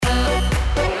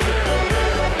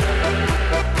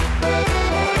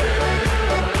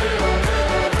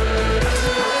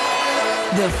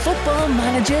Football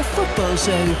Manager Football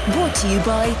Show, brought to you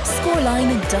by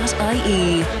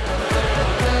scoreline.ie.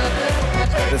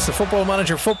 It's the Football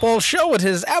Manager Football Show. It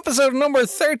is episode number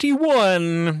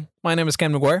 31. My name is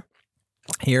Ken McGuire,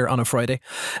 here on a Friday,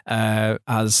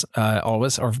 as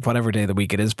always, or whatever day of the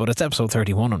week it is, but it's episode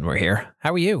 31 and we're here.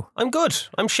 How are you? I'm good.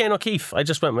 I'm Shane O'Keefe. I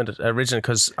just went with it originally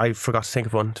because I forgot to think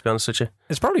of one, to be honest with you.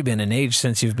 It's probably been an age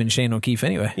since you've been Shane O'Keefe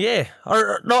anyway. Yeah.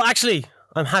 Or no, actually,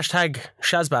 I'm hashtag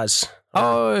Shazbaz.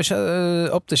 Oh, up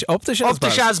the Shazbaz. Up the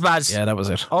Shazbaz. Yeah, that was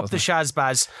it. Up the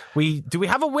Shazbaz. Do we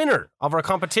have a winner of our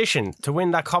competition to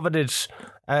win that coveted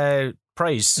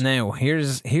prize? Now,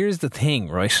 here's the thing,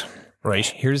 right? Right.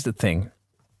 Here's the thing.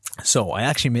 So I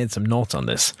actually made some notes on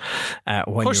this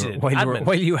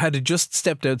while you had just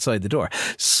stepped outside the door.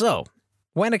 So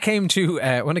when it came to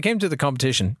the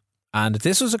competition, and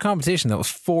this was a competition that was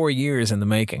 4 years in the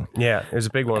making. Yeah, it was a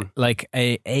big one. Like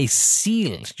a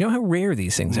sealed. Do you know how rare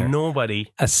these things are?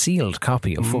 A sealed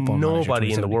copy of Football Manager.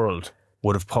 Nobody in the world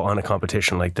would have put on a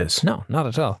competition like this. No, not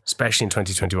at all. Especially in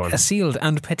 2021. A sealed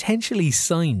and potentially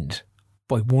signed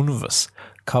by one of us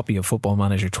copy of Football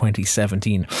Manager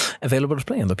 2017, available to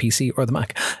play on the PC or the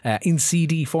Mac, in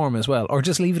CD form as well, or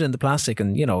just leave it in the plastic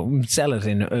and, sell it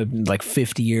in like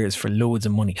 50 years for loads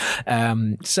of money.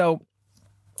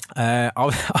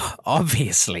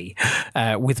 Obviously,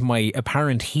 with my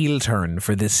apparent heel turn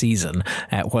for this season,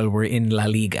 while we're in La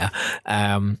Liga,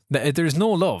 there's no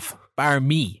love, bar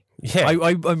me. Yeah.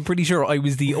 I'm pretty sure I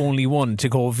was the only one to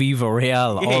go Viva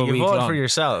Real all week long. You voted for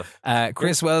yourself.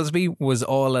 Chris Wellesby was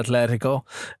all Atletico.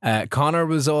 Connor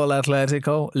was all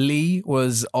Atletico. Lee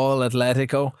was all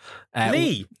Atletico.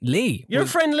 Lee. Your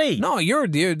friend Lee? No, you're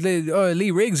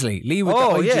Lee Rigsley. Lee with the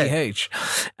IGH.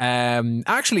 Yeah.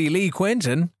 Actually, Lee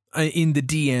Quinton, in the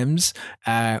DMs,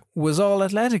 was all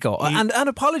Atletico and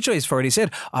apologised for it. He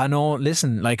said, "I know.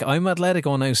 Listen, like I'm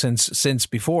Atletico now since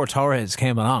before Torres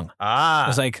came along." I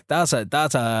was like, "That's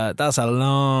a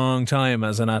long time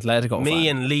as an Atletico fan." Me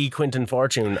and Lee Quinton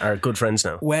Fortune are good friends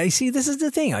now. Well, you see, this is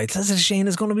the thing. Shane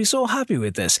is going to be so happy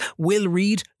with this. Will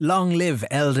Reed, long live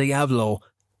El Diablo.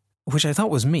 Which I thought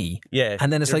was me. Yeah.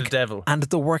 And then it's like, the devil. And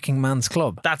the working man's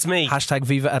club. That's me. Hashtag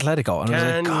Viva Atletico. And Can I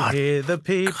was like, God, you hear the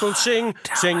people singing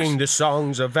the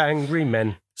songs of angry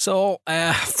men? So,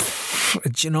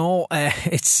 it's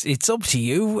up to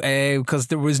you, because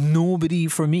there was nobody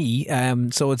for me.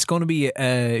 So it's going to be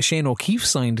a Shane O'Keefe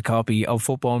signed copy of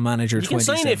Football Manager 2017. You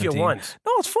can sign it if you want.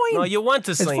 No, it's fine. No, you want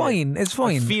to sign It's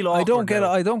fine. I feel awkward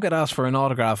I don't get asked for an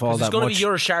autograph all that much. It's going to be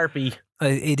your Sharpie.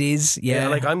 It is, yeah.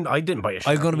 Like I didn't buy a Sharpie.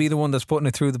 I'm going to be the one that's putting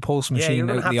it through the post machine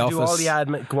out the office. Do all the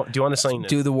admin. Do you want to sign it?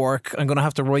 Do the work. I'm going to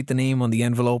have to write the name on the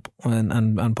envelope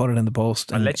and put it in the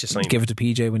post. I'll let you sign it. Give it to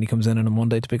PJ when he comes in on a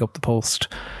Monday to pick up the post.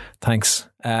 Thanks.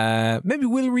 Maybe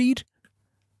Will Reed.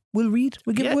 Will Reed?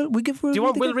 We give Will Do you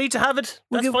want Will Reed to have it?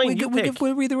 That's fine. We give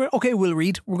Will Reed the okay. Will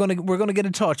Reed. We're gonna get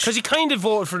in touch because he kind of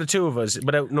voted for the two of us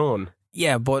without knowing.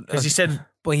 Yeah, but because he said,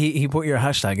 but he put your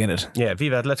hashtag in it. Yeah,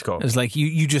 Viva Atletico. It's like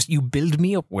you build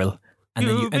me up, Will, and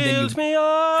then you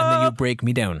break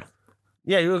me down.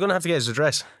 Yeah, you're going to have to get his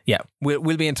address. Yeah,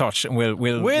 we'll be in touch. And we'll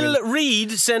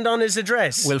Reed send on his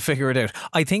address. We'll figure it out.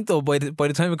 I think though by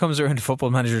the time it comes around to Football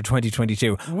Manager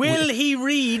 2022, will he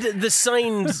read the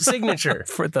signed signature?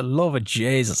 For the love of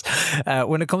Jesus,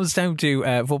 when it comes down to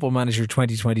Football Manager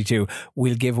 2022,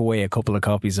 we'll give away a couple of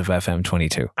copies of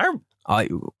FM22.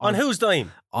 On whose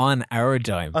dime? On our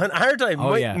dime. On our dime?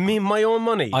 Oh, my own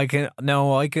money? I can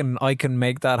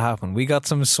make that happen. We got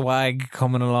some swag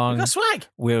coming along. We got swag?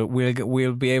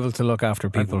 We'll be able to look after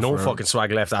people. No fucking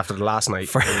swag left after the last night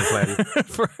for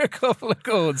a couple of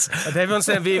codes. And everyone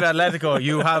saying Viva Atletico,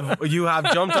 you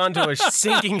have jumped onto a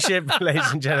sinking ship,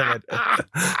 ladies and gentlemen.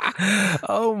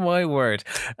 Oh my word.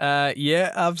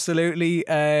 Yeah, absolutely.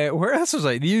 Where else was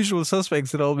I? The usual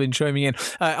suspects had all been chiming in.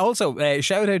 Also,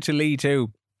 shout out to Lee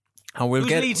too. And Who's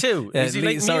Lee 2? Is he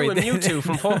like Mew and Mewtwo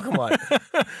from Pokemon?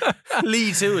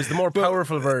 Lee 2 is the more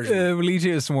powerful version. Lee 2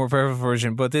 is the more powerful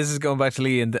version, but this is going back to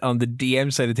Lee on the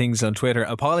DM side of things on Twitter,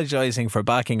 apologising for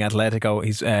backing Atletico.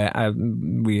 He's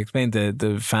we explained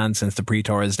the fan since the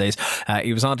pre-Torres days.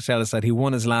 He was on to tell us that he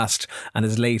won his last and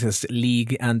his latest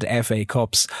League and FA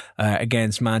Cups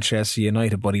against Manchester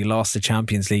United, but he lost the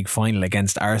Champions League final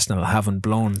against Arsenal, having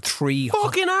blown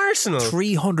fucking Arsenal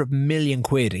 300 million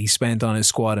quid he spent on his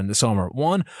squad in the summer.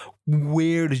 One,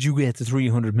 where did you get the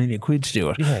 300 million quid to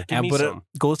do it? Yeah, give me but some.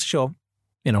 It goes to show,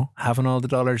 having all the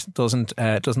dollars doesn't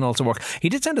also work. He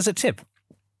did send us a tip.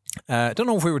 Don't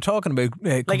know if we were talking about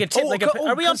like a tip.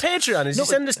 Are we on Patreon? Is he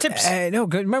sending us tips? No,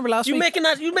 remember last week?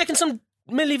 You making some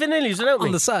Milli Vanillis without me.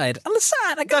 On the side.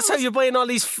 That's how you're buying all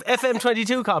these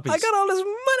FM22 copies. I got all this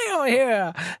money over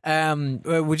here.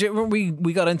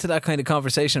 We got into that kind of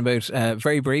conversation about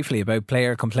very briefly about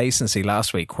player complacency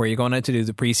last week, where you're going out to do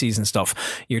the preseason stuff.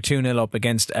 You're 2-0 up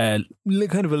against kind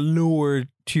of a lower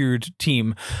tiered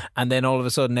team, and then all of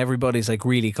a sudden everybody's like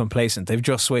really complacent. They've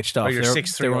just switched off. You're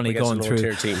 6-3 they're only going through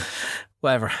tier team.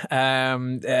 Whatever.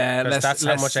 That's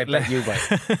how much I bet you by.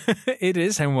 It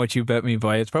is how much you bet me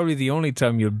by. It's probably the only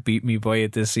time you'll beat me by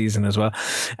it this season as well.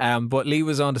 But Lee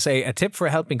was on to say, a tip for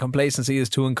helping complacency is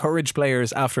to encourage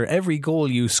players after every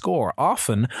goal you score,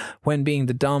 often when being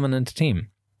the dominant team.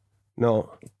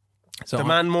 No. So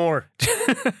Demand more.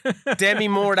 Demi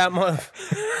Moore that month.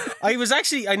 I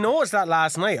noticed that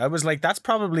last night. I was like, that's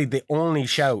probably the only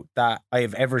shout that I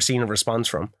have ever seen a response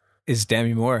from. Is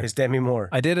Demi Moore.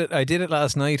 I did it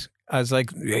last night. I was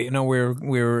like,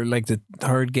 we're like the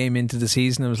third game into the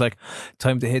season. It was like,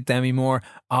 time to hit Demi Moore.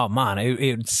 Oh man,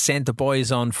 it sent the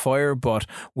boys on fire, but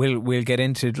we'll get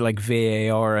into like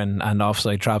VAR and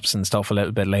offside traps and stuff a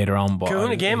little bit later on. But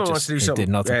Kahuna Gamer wants to do something.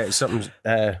 Did nothing.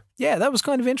 Yeah, that was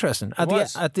kind of interesting.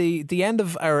 At the end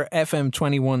of our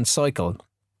FM21 cycle,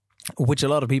 which a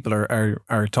lot of people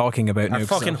are talking about now. I'm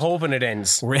fucking hoping it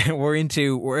ends. We're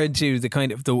into the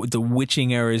kind of the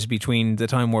witching hours between the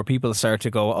time where people start to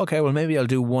go, okay, well maybe I'll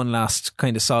do one last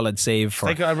kind of solid save for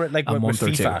like a with month FIFA.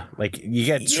 or two. Like you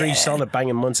get 3 solid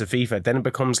banging months of FIFA, then it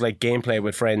becomes like gameplay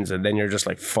with friends, and then you're just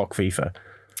like, fuck FIFA.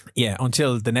 Yeah,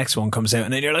 until the next one comes out,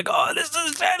 and then you're like, oh, this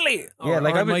is deadly. Or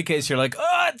in my case, you're like,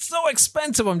 oh, it's so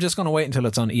expensive. I'm just going to wait until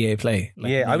it's on EA Play.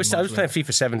 I was playing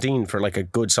FIFA 17 for like a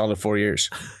good solid 4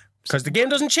 years. Because the game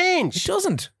doesn't change. It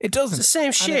doesn't. It's the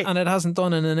same shit. And it hasn't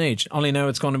done in an age. Only now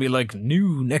it's going to be like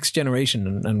new next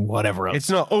generation and whatever else.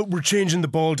 It's not, we're changing the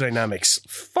ball dynamics.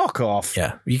 Fuck off.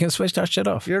 Yeah, you can switch that shit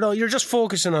off. You're just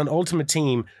focusing on Ultimate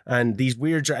Team and these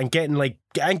weird, and getting like,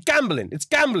 and gambling. It's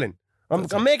gambling.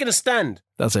 I'm making a stand.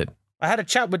 That's it. I had a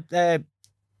chat with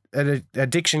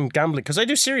addiction gambling, because I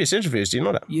do serious interviews. Do you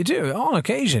know that? You do, on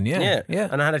occasion, yeah.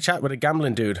 And I had a chat with a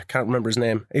gambling dude. Can't remember his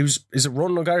name. Is it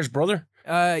Ron O'Gara's brother?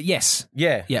 Yes.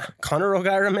 Yeah. Conor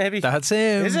O'Gara, maybe? That's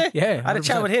him. Is it? Yeah. 100%. I had a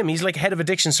chat with him. He's like head of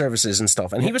addiction services and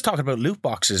stuff. And he was talking about loot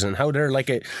boxes and how they're like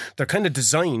they're kind of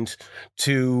designed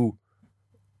to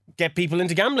get people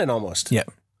into gambling almost. Yeah.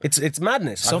 It's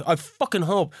madness. I fucking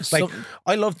hope. Like,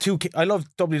 I love 2K. I love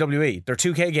WWE. Their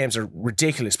 2K games are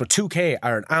ridiculous, but 2K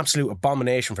are an absolute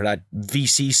abomination for that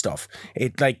VC stuff.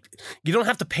 It like, you don't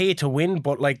have to pay to win,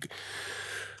 but like,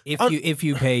 if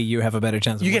you pay, you have a better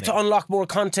chance of winning. Get to unlock more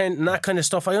content and that kind of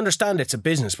stuff. I understand it's a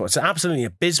business, but it's an absolutely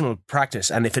abysmal practice.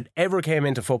 And if it ever came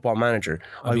into Football Manager,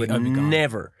 I would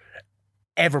never,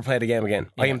 ever play the game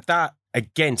again. Yeah. I am that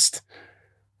against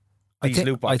these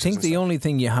loot boxes. I think the only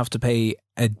thing you have to pay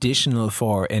additional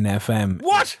for in FM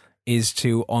is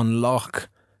to unlock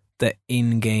the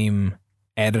in-game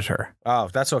editor. Oh,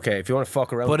 that's okay. If you want to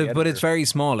fuck around but it's very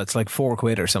small. It's like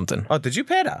 £4 or something. Oh, did you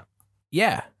pay that?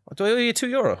 Yeah. Do I owe you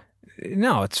 €2?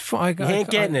 No, it's fine. You ain't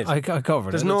getting it. I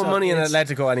covered There's it. no money in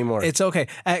Atletico anymore. It's okay.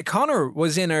 Connor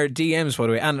was in our DMs, by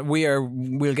the way, and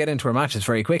we'll get into our matches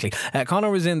very quickly. Connor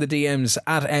was in the DMs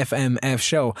at FMF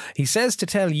Show. He says to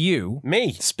tell you,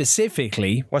 me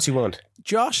specifically, what's he want?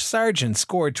 Josh Sargent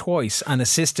scored twice and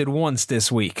assisted once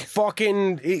this week.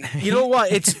 Fucking, you know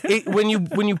what? When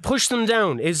you push them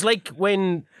down, it's like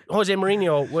when Jose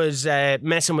Mourinho was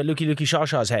messing with Luki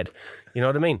Shawshaw's head. You know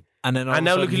what I mean? And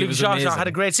now Luki Shawshaw had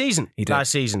a great season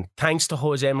last season, thanks to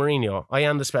Jose Mourinho. I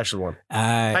am the special one.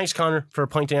 Thanks, Connor, for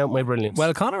pointing out my brilliance.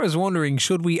 Well, Connor is wondering,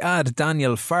 should we add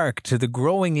Daniel Farke to the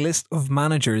growing list of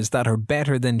managers that are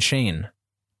better than Shane?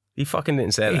 He fucking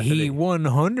didn't say that. He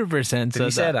 100% said Did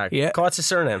he say that? Yeah. What's his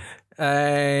surname?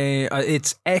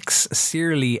 It's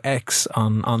X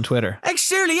on Twitter.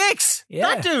 X.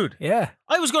 Yeah. That dude. Yeah.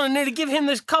 I was going to nearly give him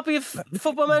this copy of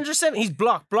Football Manager 7. He's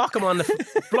blocked. Block him on the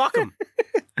block him.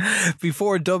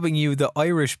 Before dubbing you the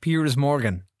Irish Piers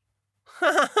Morgan.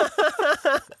 I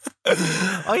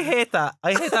hate that.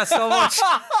 I hate that so much.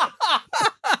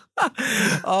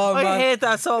 I hate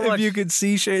that so much. If you could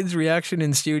see Shane's reaction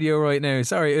in studio right now.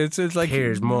 Sorry, it's like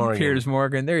Piers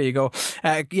Morgan. There you go.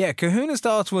 Kahuna's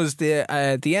thoughts was the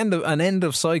end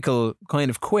of cycle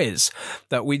kind of quiz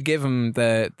that we'd give him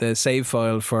the save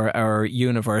file for our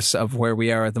universe of where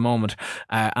we are at the moment,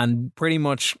 and pretty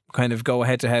much kind of go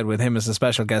head to head with him as a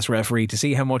special guest referee to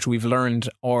see how much we've learned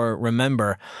or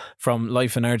remember from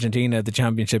life in Argentina, the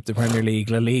Championship, the Premier League,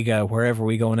 La Liga, wherever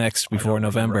we go next before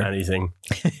November. Anything.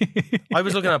 I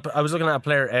was looking at a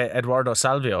player, Eduardo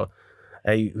Salvio,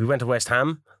 who went to West Ham,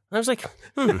 and I was like,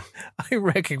 I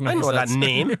recognise that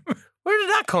name. Where did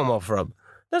that come up from?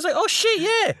 I was like, oh shit,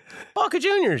 yeah, Boca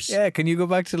Juniors. Yeah, can you go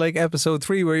back to like episode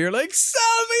 3 where you're like, Salvio?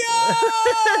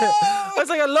 I was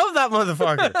like, I love that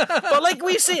motherfucker. But like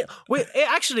we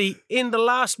actually in the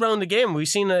last round of the game, we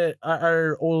seen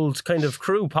our old kind of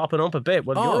crew popping up a bit.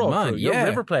 Well, your old crew, your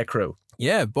River Plate crew.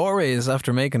 Yeah, Borres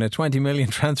after making a 20 million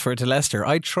transfer to Leicester.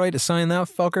 I tried to sign that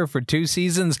fucker for 2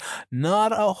 seasons.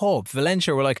 Not a hope.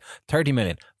 Valencia were like 30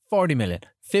 million, 40 million.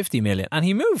 50 million, and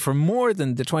he moved for more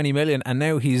than the 20 million, and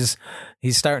now he's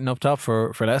starting up top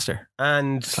for Leicester.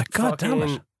 And it's like, God damn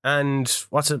it. And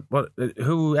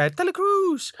who De La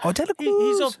Cruz? Oh, De La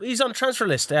Cruz. He's on the transfer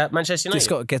list at Manchester United.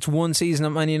 Just gets 1 season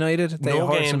at Man United. They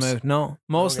horse him out. No,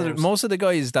 most of the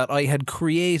guys that I had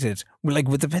created, like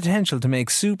with the potential to make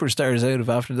superstars out of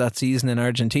after that season in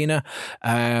Argentina,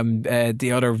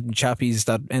 the other chappies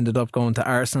that ended up going to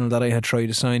Arsenal that I had tried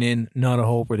to sign in, not a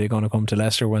hope were they going to come to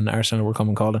Leicester when Arsenal were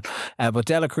coming calling. But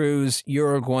De La Cruz,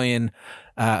 Uruguayan,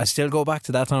 I still go back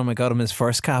to that time I got him his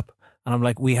first cap. And I'm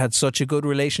like, we had such a good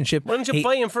relationship. Why didn't you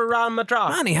buy him for Real Madrid?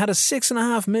 Man, he had a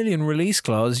 6.5 million release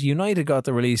clause. United got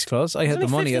the release clause. I had the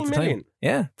money at the time.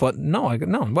 Yeah, but no.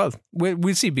 Well,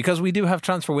 we'll see, because we do have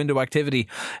transfer window activity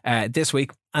this week,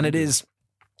 and it is,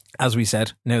 as we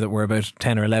said, now that we're about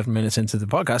 10 or 11 minutes into the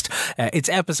podcast, it's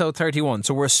episode 31.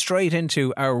 So we're straight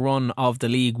into our run of the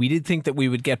league. We did think that we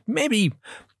would get maybe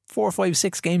 4, 5,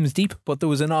 6 games deep, but there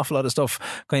was an awful lot of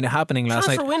stuff kind of happening last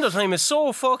night. Transfer window time is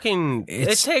so fucking...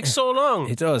 It takes so long.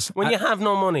 It does. When you have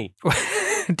no money.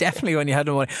 Definitely when you had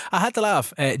no money. I had to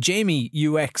laugh. Jamie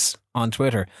UX on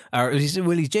Twitter, he's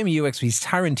Jamie UX, he's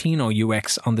Tarantino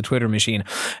UX on the Twitter machine.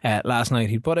 Last night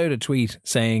he put out a tweet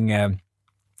saying...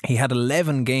 he had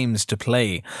 11 games to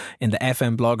play in the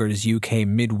FM Bloggers UK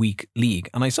Midweek League.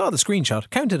 And I saw the screenshot,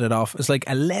 counted it off. It's like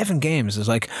 11 games. It's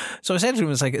like, so I said to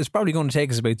him, it's probably going to take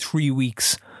us about 3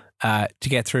 weeks to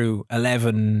get through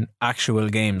 11 actual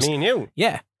games. Me and you?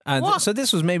 Yeah. And so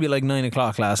this was maybe like 9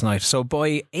 o'clock last night. So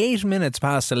by 8 minutes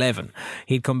past 11,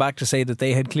 he'd come back to say that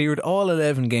they had cleared all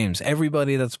 11 games.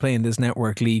 Everybody that's playing this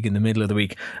network league in the middle of the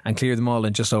week, and cleared them all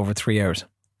in just over 3 hours.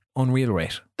 Unreal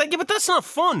rate. Yeah, but that's not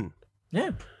fun.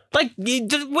 Yeah. Like,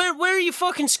 where are you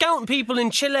fucking scouting people in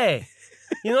Chile?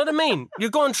 You know what I mean? You're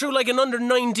going through like an under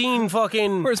 19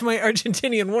 fucking... Where's my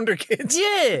Argentinian wonder kids?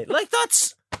 Yeah, like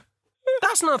that's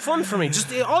not fun for me.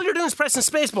 Just all you're doing is pressing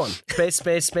space button.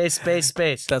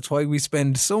 Space. That's why we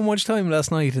spend so much time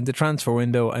last night in the transfer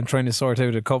window and trying to sort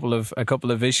out a couple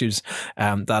of issues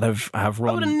that have run.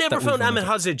 I would have never found Ahmed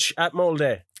Hodzic at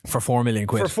Molde for 4 million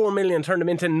quid. For 4 million, turned him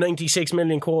into 96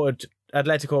 million quoted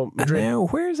Atletico Madrid. And now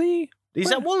where's he? He's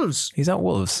at Wolves. He's at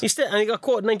Wolves. And he got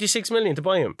quoted 96 million to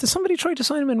buy him. Did somebody try to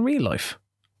sign him in real life?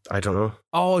 I don't know.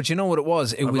 Oh, do you know what it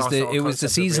was? It was the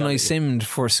season I simmed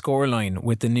for Scoreline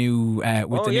with the new new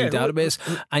database,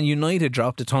 and United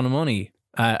dropped a ton of money.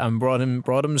 And brought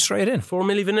him straight in. 4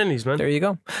 million vanillis, man. There you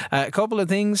go. A couple of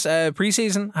things.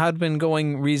 Pre-season had been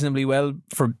going reasonably well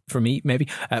for me, maybe.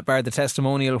 Bar the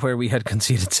testimonial where we had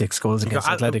conceded 6 goals against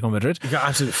Atletico Madrid. You got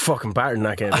absolutely fucking battered in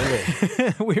that game,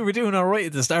 didn't you? We were doing all right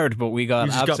at the start, but we got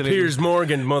absolutely... got Piers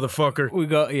Morgan, motherfucker. We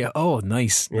got,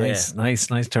 nice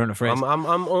turn of phrase. I'm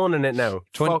owning it now.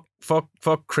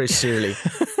 Fuck Chris Searley.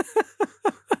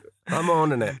 I'm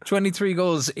owning it. 23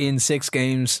 goals in 6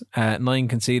 games, 9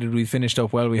 conceded. We finished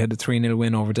up well. We had the 3-0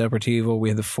 win over Deportivo. We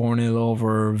had the 4-0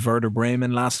 over Werder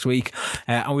Bremen last week.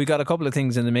 And we got a couple of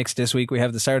things in the mix this week. We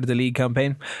have the start of the league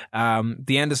campaign,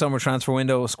 the end of summer transfer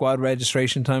window, squad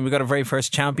registration time. We got our very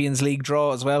first Champions League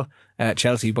draw as well.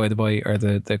 Chelsea, by the way, are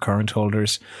the current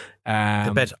holders. They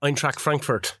bet Eintracht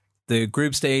Frankfurt. The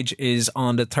group stage is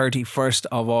on the 31st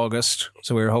of August.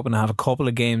 So we're hoping to have a couple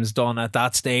of games done at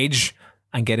that stage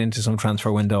and get into some transfer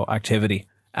window activity.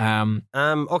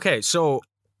 Okay, so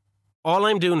all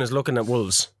I'm doing is looking at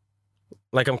Wolves.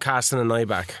 Like I'm casting an eye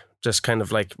back. Just kind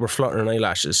of like we're fluttering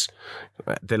eyelashes.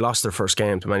 They lost their first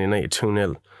game to Man United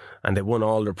 2-0. And they won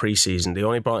all their pre-season. They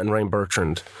only brought in Ryan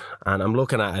Bertrand. And I'm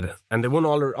looking at it. And they won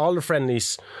all their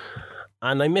friendlies.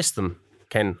 And I missed them,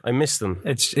 Ken. I missed them.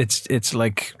 It's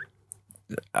like...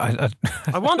 I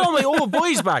want all my old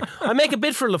boys back. I make a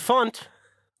bid for Lafont.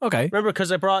 Okay. Remember,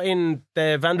 because I brought in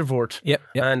the Van der Voort, yep.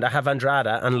 And I have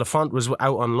Andrada, and Lafont was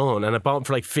out on loan, and I bought him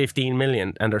for like 15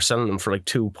 million, and they're selling them for like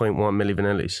 2.1 million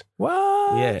vanillis.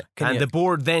 What? Yeah. The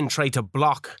board then tried to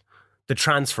block the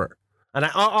transfer. And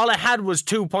all I had was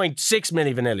 2.6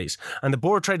 million vanillis, and the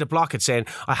board tried to block it, saying,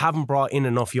 I haven't brought in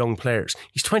enough young players.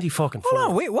 He's 20 fucking 4.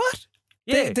 Hold on, wait, what?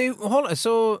 Yeah. Hold on,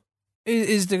 so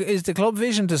is the club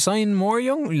vision to sign more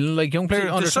young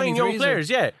players? To sign young players,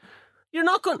 yeah. You're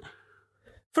not going...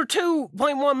 For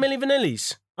 2.1 million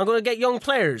vanillis, I'm going to get young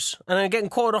players, and I'm getting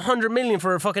quoted 100 million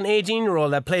for a fucking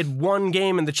 18-year-old that played one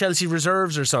game in the Chelsea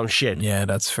reserves or some shit. Yeah,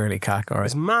 that's fairly cack, alright.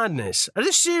 It's madness. Are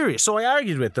they serious? So I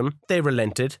argued with them. They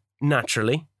relented,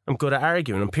 naturally. I'm good at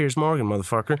arguing. I'm Piers Morgan,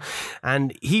 motherfucker.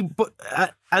 And he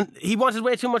wanted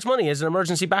way too much money as an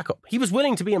emergency backup. He was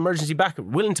willing to be emergency backup,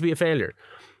 willing to be a failure.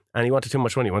 And he wanted too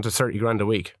much money. He wanted 30 grand a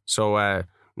week. So,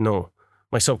 no.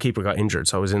 My sub-keeper got injured,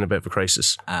 so I was in a bit of a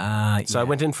crisis. So I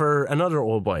went in for another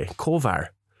old boy, Kovar.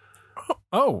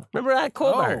 Oh. Remember that?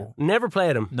 Kovar. Oh. Never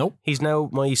played him. Nope. He's now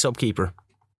my sub-keeper.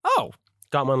 Oh.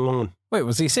 Got him on loan. Wait,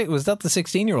 was that the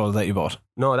 16-year-old that you bought?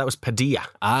 No, that was Padilla.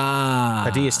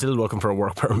 Padilla's still looking for a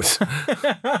work permit. But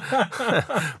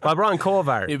I brought in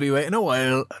Kovar. You'll be waiting a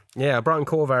while. Yeah, I brought in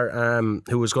Kovar,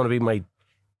 who was going to be my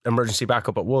emergency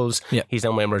backup at Wolves. Yeah. He's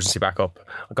now my emergency backup.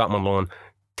 I got him on loan.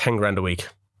 10 grand a week.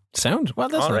 Sound? Well,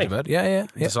 that's all not right. too bad. Yeah.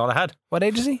 That's all I had. What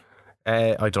age is he?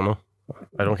 I don't know.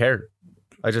 I don't care.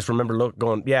 I just remember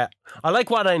going, yeah, I like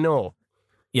what I know.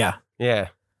 Yeah. Yeah.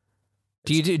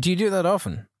 Do you do that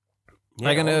often? Yeah.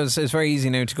 Like, I know it's very easy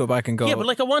now to go back and go. Yeah, but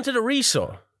like I wanted a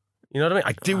Riso. You know what I mean?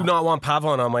 I do not want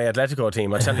Pavon on my Atletico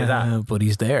team, I'll tell you that. But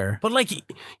he's there. But like,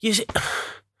 you see,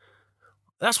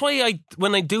 that's why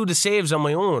when I do the saves on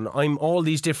my own, I'm all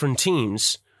these different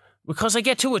teams because I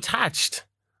get too attached.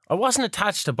 I wasn't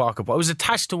attached to Backup. I was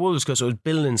attached to Wolves because I was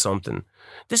building something.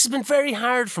 This has been very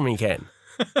hard for me, Ken.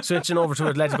 Switching over to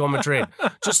Atletico Madrid.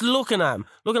 Just looking at him,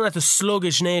 looking at the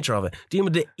sluggish nature of it, dealing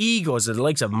with the egos of the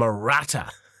likes of Morata,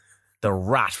 the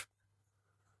rat.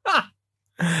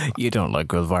 You don't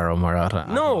like Alvaro Morata.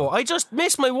 No, I just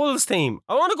miss my Wolves team.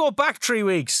 I want to go back 3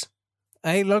 weeks.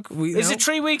 Hey, look. Is it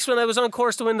 3 weeks when I was on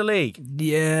course to win the league?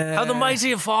 Yeah. How the mighty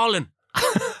have fallen.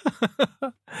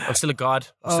 I'm still a god.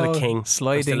 I'm still a king.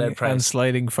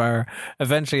 Sliding far.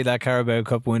 Eventually that Carabao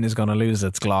Cup win is going to lose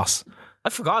its gloss. I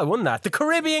forgot I won that. The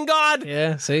Caribbean god.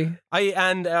 Yeah, see? I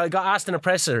got asked in a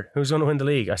presser who's going to win the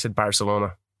league. I said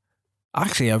Barcelona.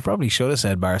 Actually, I probably should have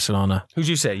said Barcelona. Who'd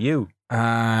you say? You?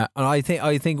 I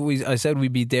said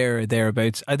we'd be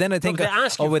thereabouts. And then I think,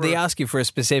 when they ask you for a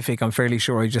specific, I'm fairly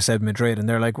sure I just said Madrid, and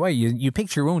they're like, "Why you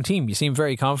picked your own team? You seem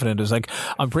very confident." I was like,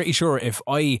 "I'm pretty sure if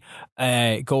I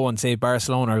go and say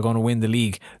Barcelona are going to win the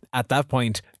league, at that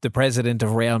point, the president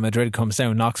of Real Madrid comes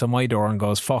down, knocks on my door, and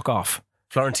goes, fuck off."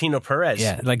 Florentino Perez.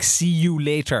 Yeah, like, see you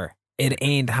later. It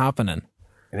ain't happening.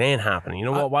 It ain't happening. You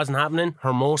know what wasn't happening?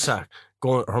 Hermoso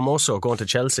going to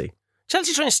Chelsea.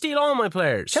 Chelsea trying to steal all my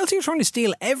players. Chelsea are trying to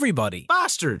steal everybody.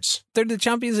 Bastards. They're the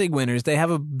Champions League winners. They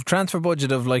have a transfer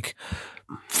budget of like,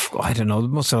 I don't know,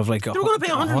 must have like... They were going to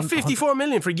pay 154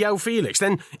 million for João Felix.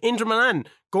 Then Inter Milan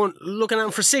looking at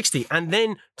him for 60. And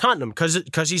then Tottenham,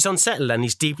 because he's unsettled and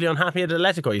he's deeply unhappy at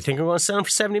Atletico. You think we're going to sell him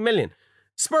for 70 million?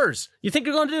 Spurs, you think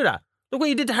they're going to do that? Look what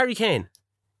you did to Harry Kane.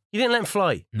 You didn't let him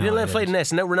fly. You didn't let him fly the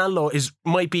nest. And now Ronaldo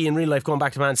might be in real life going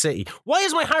back to Man City. Why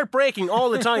is my heart breaking all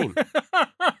the time?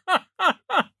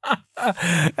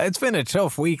 It's been a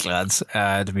tough week, lads,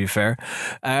 to be fair.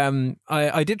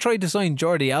 I did try to sign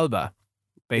Jordi Alba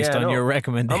based on your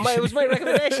recommendation. It was my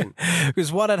recommendation.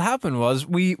 Because what had happened was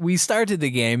we started the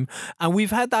game, and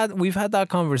we've had that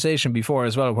conversation before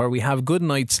as well, where we have good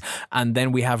nights and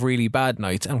then we have really bad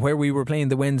nights, and where we were playing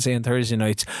the Wednesday and Thursday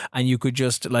nights, and you could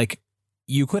just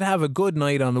you could have a good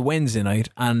night on the Wednesday night,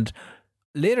 and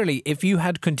literally, if you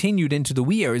had continued into the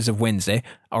wee hours of Wednesday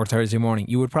or Thursday morning,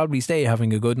 you would probably stay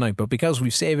having a good night. But because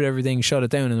we've saved everything, shut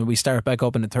it down, and then we start back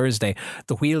up on a Thursday,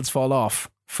 the wheels fall off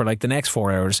for like the next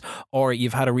 4 hours, or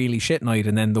you've had a really shit night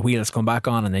and then the wheels come back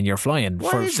on and then you're flying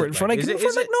for no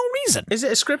reason. Is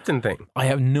it a scripting thing? I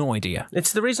have no idea.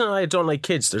 It's the reason I don't like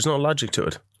kids. There's no logic to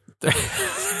it.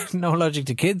 No logic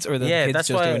to kids, or that kids that's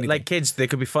just why do anything? like kids, they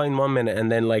could be fine 1 minute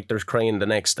and then like they're crying the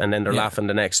next, and then they're laughing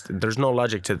the next. There's no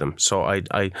logic to them, so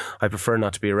I prefer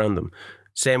not to be around them.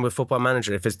 Same with Football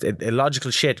Manager. If it's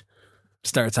illogical shit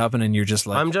starts happening, you're just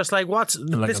like, I'm just like, what?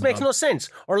 This makes no sense.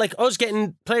 Or like us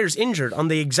getting players injured on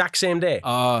the exact same day.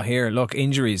 Oh, here, look,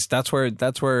 injuries. That's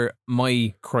where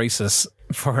my crisis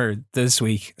for this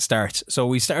week starts. So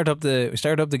we start up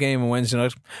the game on Wednesday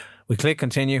night. We click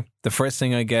continue. The first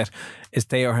thing I get is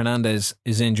Theo Hernandez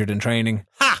is injured in training.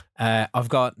 Ha! I've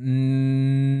got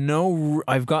no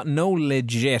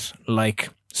legit, like,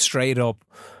 straight up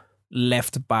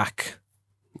left back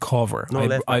cover.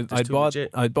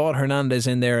 I bought Hernandez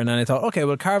in there, and then I thought, okay,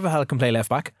 well, Carvajal can play left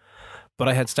back, but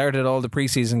I had started all the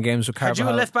preseason games with Carvajal.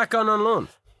 Had you a left back on loan?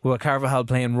 Well, Carvajal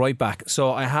playing right back.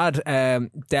 So I had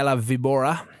Della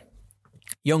Vibora,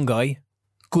 young guy,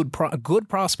 good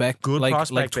prospect,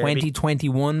 like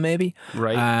 2021 maybe,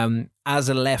 right? As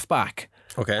a left back.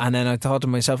 Okay. And then I thought to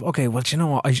myself, okay, well, do you know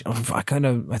what? I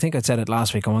think I said it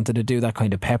last week. I wanted to do that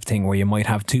kind of Pep thing where you might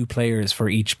have 2 players for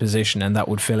each position, and that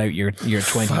would fill out your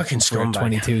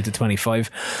 22 to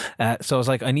 25. So I was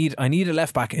like, I need a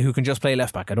left back who can just play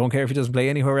left back. I don't care if he doesn't play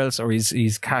anywhere else or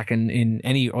he's cacking in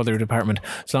any other department,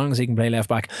 as long as he can play left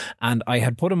back. And I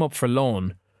had put him up for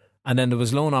loan. And then there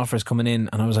was loan offers coming in,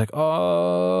 and I was like,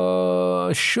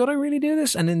 oh, should I really do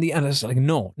this? And in the end, I was like,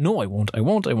 no, I won't.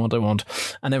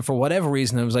 And then for whatever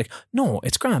reason, I was like, no,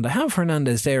 it's grand. I have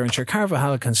Hernandez there, and sure,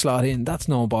 Carvajal can slot in. That's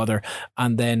no bother.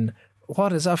 And then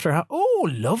what is after? Oh,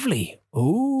 lovely.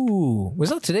 Oh,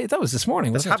 was that today? That was this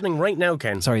morning. That's happening right now,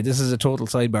 Ken. Sorry, this is a total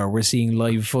sidebar. We're seeing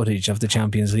live footage of the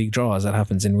Champions League draw as that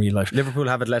happens in real life. Liverpool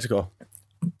have Atletico.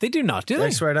 They do not, do they? I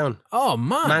swear down. Oh,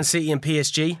 man. Man City and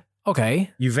PSG. Okay.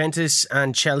 Juventus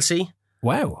and Chelsea.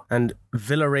 Wow. And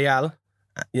Villarreal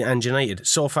and United.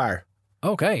 So far.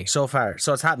 Okay. So far.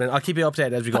 So it's happening. I'll keep you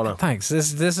updated as we go along. Thanks.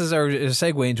 This is our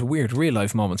segue into weird real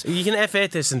life moments. You can F8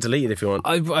 this and delete it if you want.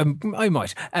 I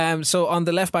might. So on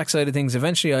the left back side of things,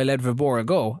 eventually I let Vibora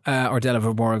go, or Della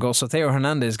Vibora go. So Theo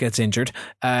Hernandez gets injured.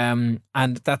 And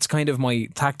that's kind of my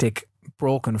tactic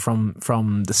broken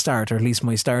from the start, or at least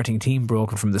my starting team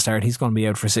broken from the start. He's going to be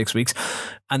out for 6 weeks.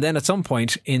 And then at some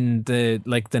point in the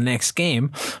next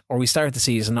game, or we start the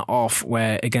season off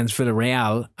against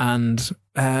Villarreal, and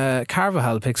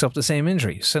Carvajal picks up the same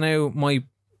injury. So now my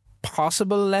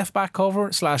possible left back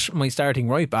cover / my starting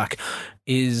right back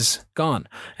is gone.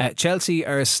 Chelsea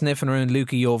are sniffing around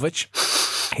Luka Jovic.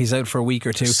 He's out for a week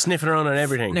or 2. Sniffing around on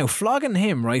everything. Now, flogging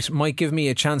him, right, might give me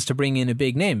a chance to bring in a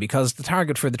big name, because the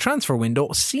target for the transfer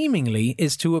window seemingly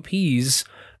is to appease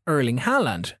Erling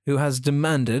Haaland, who has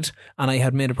demanded, and I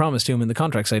had made a promise to him in the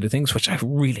contract side of things, which I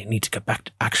really need to get back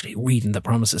to actually reading the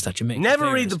promises that you make.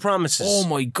 Never read the promises. Oh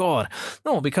my God.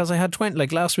 No, because I had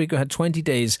last week I had 20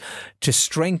 days to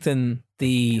strengthen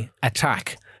the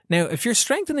attack. Now, if you're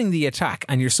strengthening the attack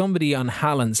and you're somebody on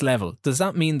Haaland's level, does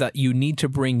that mean that you need to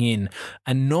bring in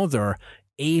another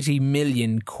 80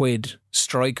 million quid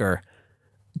striker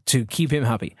to keep him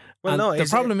happy? Well, and no. the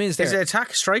problem is an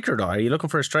attack striker, though? Are you looking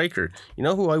for a striker? You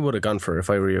know who I would have gone for if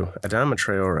I were you? Adama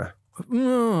Traore.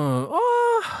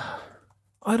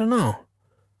 I don't know.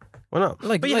 Well,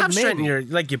 no. But you have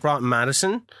strengthened you brought in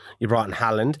Maddison, you brought in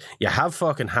Haaland, you have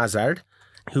fucking Hazard,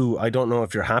 who I don't know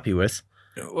if you're happy with.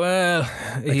 Well,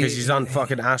 because he's on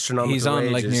fucking astronomical He's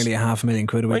on wages. nearly £500,000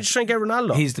 quid. Why don't you try and get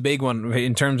Ronaldo? He's the big one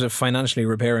in terms of financially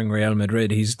repairing Real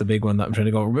Madrid. He's the big one that I'm trying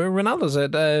to go. Ronaldo's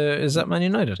is that Man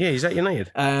United? Yeah, he's at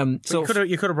United. So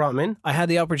you could have brought him in. I had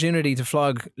the opportunity to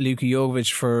flog Luka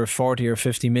Jovic for 40 or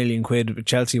 50 million quid, but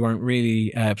Chelsea weren't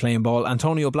really playing ball.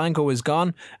 Antonio Blanco is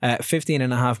gone,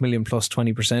 15.5 million plus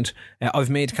 20%. I've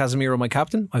made Casemiro my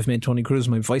captain. I've made Toni Kroos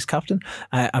my vice captain.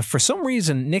 And for some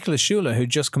reason, Nicolas Schüle, who'd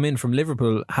just come in from Liverpool,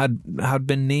 had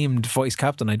been named vice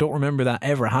captain. I don't remember that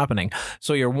ever happening.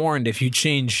 So you're warned if you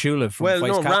change Schüle from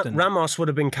vice captain. Ramos would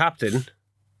have been captain.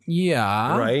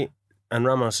 Yeah. Right. And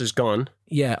Ramos is gone.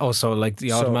 Yeah. Also,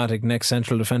 the automatic next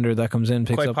central defender that comes in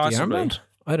picks up the armband.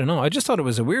 I don't know. I just thought it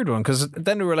was a weird one, because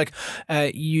then we were like,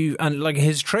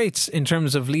 his traits in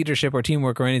terms of leadership or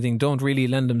teamwork or anything don't really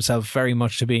lend himself very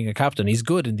much to being a captain. He's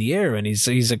good in the air and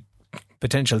he's a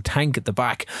potential tank at the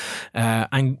back,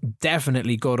 and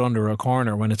definitely good under a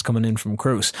corner when it's coming in from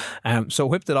Kroos. So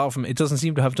whipped it off him. It doesn't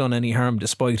seem to have done any harm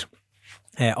despite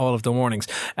all of the warnings.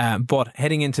 But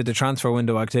heading into the transfer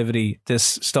window activity, this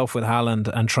stuff with Haaland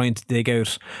and trying to dig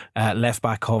out left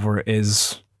back cover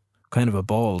is kind of a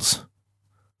balls.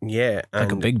 Yeah.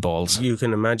 Like a big balls. You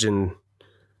can imagine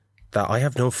that I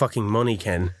have no fucking money,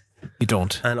 Ken. You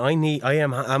don't. And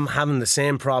I'm having the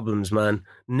same problems, man.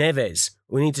 Neves,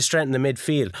 we need to strengthen the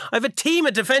midfield. I have a team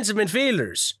of defensive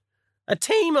midfielders. A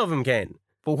team of them, Ken.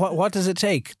 But what does it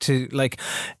take to It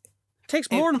takes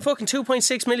more than fucking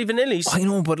 2.6 milli vanillis. I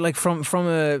know, but from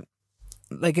a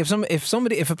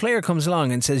if a player comes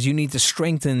along and says you need to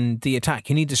strengthen the attack,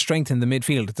 you need to strengthen the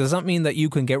midfield, does that mean that you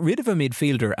can get rid of a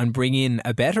midfielder and bring in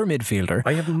a better midfielder?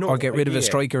 I have no Or get rid of a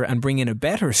striker and bring in a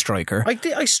better striker?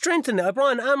 I strengthened it. I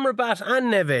brought in Amrabat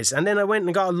and Neves, and then I went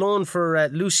and got a loan for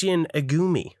Lucien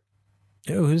Agumi.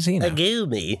 Oh, who's he now?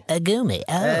 Agumi.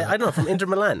 Oh. I don't know, from Inter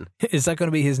Milan. Is that going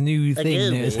to be his new thing?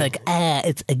 Agumi. It's like,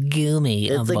 it's Agumi.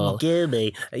 It's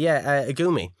Agumi. Yeah,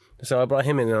 Agumi. So I brought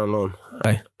him in on loan.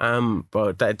 Right.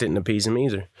 But that didn't appease him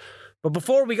either. But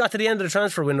before we got to the end of the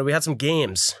transfer window, we had some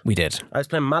games. We did. I was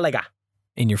playing Malaga.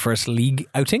 In your first league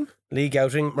outing? League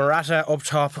outing. Morata up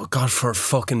top. Oh, God, for a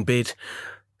fucking bit.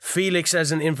 Felix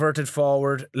as an inverted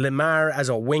forward. Lemar as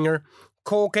a winger.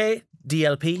 Koke,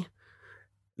 DLP.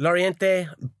 Loriente,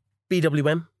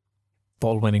 BWM.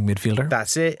 Ball-winning midfielder.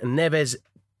 That's it. And Neves,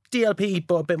 DLP,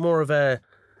 but a bit more of a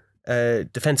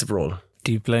defensive role.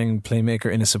 Deep playing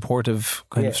playmaker in a supportive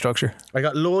kind of structure. I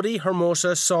got Lodi,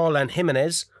 Hermosa, Saul, and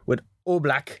Jimenez with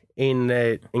Oblak in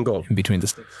goal. In between the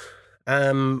sticks.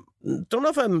 Don't know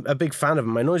if I'm a big fan of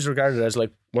him. I know he's regarded as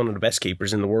like one of the best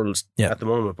keepers in the world at the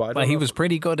moment. But he was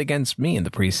pretty good against me in the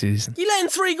preseason. He let in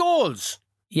 3 goals.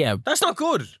 Yeah, that's not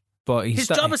good. But his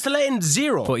job is to let in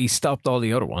 0. But he stopped all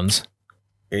the other ones.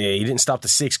 Yeah, he didn't stop the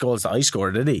 6 goals that I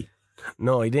scored, did he?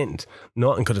 No, he didn't.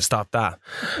 Nothing could have stopped that.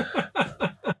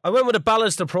 I went with a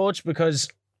balanced approach because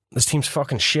this team's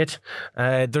fucking shit.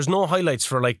 There's no highlights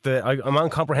for I'm on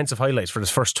comprehensive highlights for this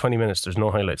first 20 minutes. There's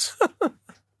no highlights.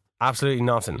 Absolutely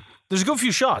nothing. There's a good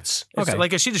few shots. Okay.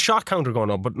 Like I see the shot counter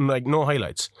going up, but like no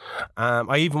highlights.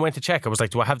 I even went to check. I was like,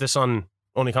 do I have this on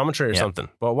only commentary or something?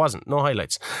 But it wasn't. No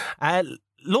highlights.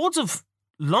 Loads of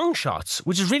long shots,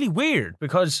 which is really weird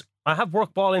because I have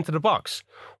worked ball into the box.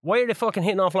 Why are they fucking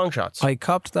hitting off long shots? I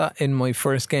copped that in my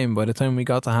first game. By the time we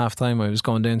got to half time, I was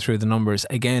going down through the numbers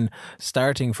again,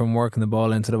 starting from working the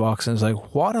ball into the box. And it's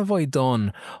like, what have I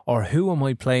done? Or who am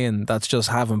I playing that's just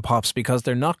having pops? Because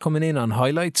they're not coming in on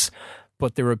highlights,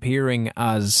 but they're appearing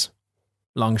as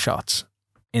long shots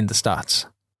in the stats.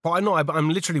 But I know,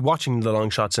 I'm literally watching the long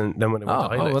shots and then when it went to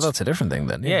highlights. Oh, well, that's a different thing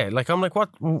then. Yeah, like I'm like,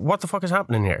 what the fuck is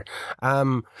happening here?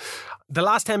 The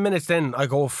last 10 minutes then I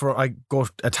go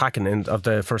attacking end of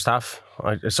the first half.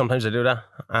 Sometimes I do that.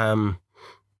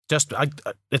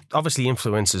 It obviously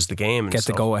influences the game and get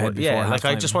stuff, the go ahead before half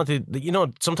time. I just wanted,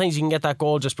 sometimes you can get that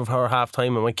goal just before half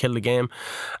time and might kill the game.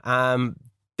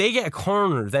 They get a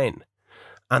corner then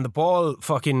and the ball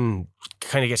fucking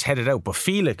kind of gets headed out, but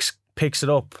Felix picks it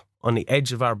up on the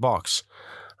edge of our box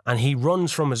and he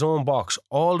runs from his own box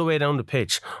all the way down the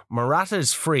pitch. Morata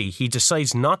is free. He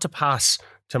decides not to pass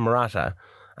to Morata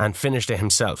and finished it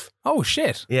himself. Oh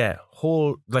shit. Yeah, a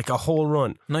whole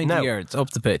run. 90 yards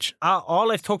up the pitch.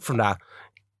 All I took from that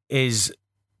is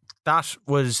that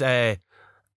was a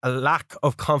lack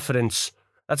of confidence.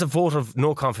 That's a vote of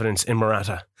no confidence in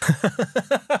Morata.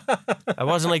 I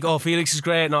wasn't like, Felix is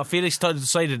great. No, Felix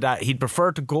decided that he'd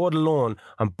prefer to go it alone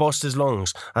and bust his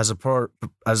lungs as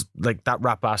that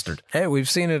rat bastard. Hey, we've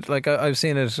seen it. Like I've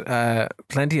seen it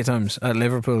plenty of times at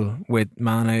Liverpool with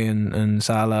Mane and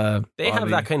Salah. They have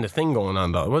that kind of thing going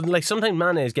on though. It wasn't like sometimes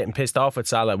Mane is getting pissed off at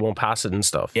Salah, won't pass it and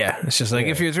stuff. Yeah, it's just like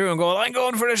if you're through and go, I'm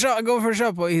going for the shot,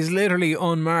 but he's literally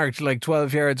unmarked like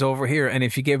 12 yards over here, and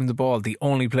if you give him the ball, the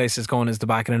only place it's going is the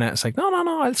back of the net. It's like, no,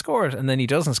 I'll score it, and then he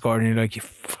doesn't score, and you're like,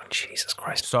 Jesus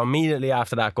Christ. So immediately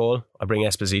after that goal, I bring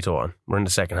Esposito on. We're in the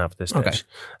second half of this stage.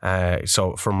 Okay.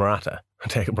 So for Morata, I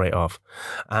take a break off.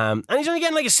 And he's only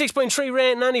getting like a 6.3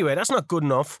 rating anyway. That's not good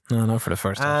enough. No, not for the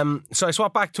first half. So I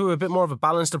swap back to a bit more of a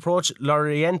balanced approach.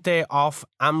 Loriente off,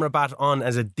 Amrabat on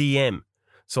as a DM.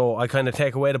 So I kind of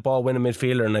take away the ball winning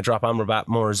midfielder and I drop Amrabat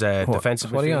more as a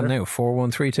defensive midfielder. What are you on now?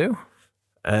 4-1-3-2?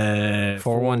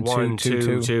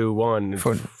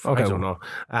 4-1-2-2-1. Okay. I don't know.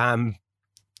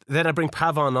 Then I bring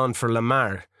Pavon on for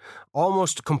Lamar.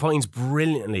 Almost combines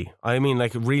brilliantly. I mean,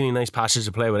 like really nice passage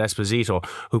to play with Esposito,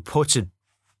 who puts it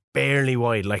barely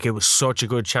wide. Like it was such a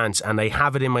good chance. And I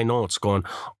have it in my notes going,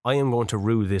 I am going to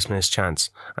rue this missed chance.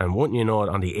 And wouldn't you know it,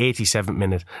 on the 87th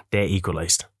minute, they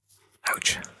equalised.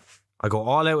 Ouch. I go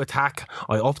all out attack.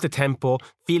 I up the tempo.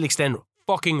 Felix then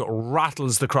fucking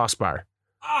rattles the crossbar.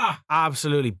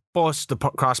 Absolutely bust the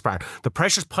crossbar. The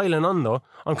pressure's piling on though.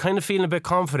 I'm kind of feeling a bit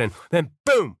confident. Then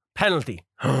boom, penalty.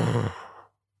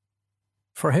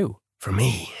 For who? For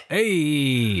me.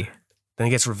 Hey. Then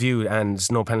it gets reviewed and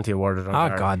there's no penalty awarded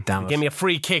on it. God damn it. Give me a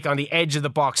free kick on the edge of the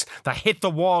box that hit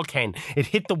the wall, Ken. It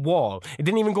hit the wall. It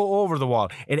didn't even go over the wall.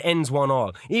 It ends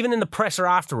 1-1. Even in the presser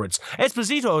afterwards,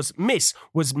 Esposito's miss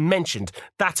was mentioned.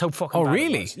 That's how fucking bad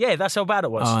really? It was. Yeah, that's how bad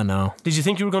it was. Oh no. Did you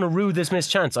think you were going to rue this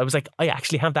missed chance? I was like, I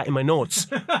actually have that in my notes.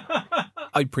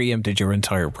 I preempted your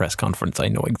entire press conference. I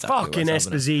know exactly fucking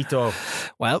Esposito.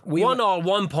 Well,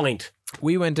 1 point.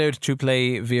 We went out to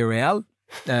play Villarreal.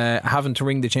 Having to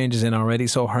ring the changes in already.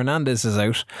 So Hernandez is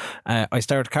out. I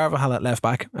start Carvajal at left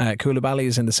back. Koulibaly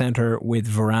is in the centre with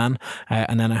Varane.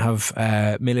 And then I have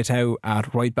Militao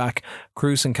at right back.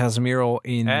 Cruz and Casemiro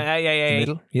in the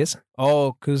middle. Yes.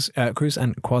 Oh, Cruz and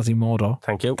Quasimodo.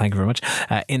 Thank you very much.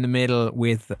 In the middle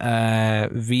with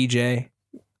VJ.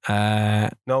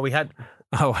 No, we had...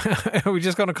 Oh, are we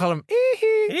just going to call him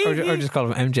or just call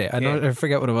him MJ? I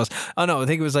forget what it was. Oh no, I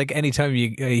think it was like anytime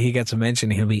he gets a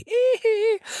mention, he'll be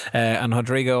and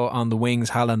Rodrigo on the wings,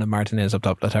 Haaland and Martinez up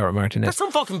top. Lautaro Martinez. That's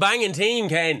some fucking banging team,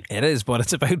 Ken. It is, but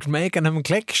it's about making him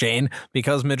click, Shane,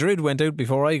 because Madrid went out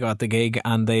before I got the gig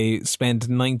and they spent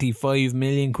 95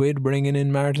 million quid bringing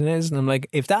in Martinez, and I'm like,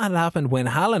 if that had happened when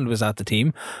Haaland was at the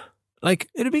team, Like,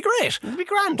 it'd be great. It'd be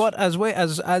grand. But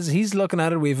as he's looking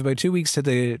at it, we have about 2 weeks to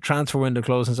the transfer window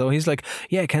closing. So he's like,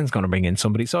 yeah, Ken's going to bring in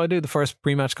somebody. So I do the first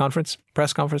pre-match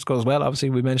press conference goes well.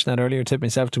 Obviously, we mentioned that earlier. Tip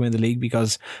myself to win the league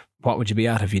because what would you be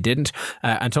at if you didn't?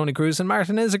 And Tony Cruz and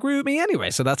Martinez agree with me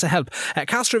anyway. So that's a help.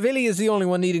 Castrovilli is the only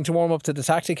one needing to warm up to the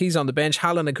tactic. He's on the bench.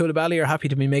 Haaland and Koulibaly are happy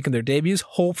to be making their debuts.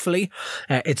 Hopefully,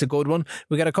 it's a good one.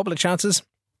 We got a couple of chances.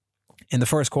 In the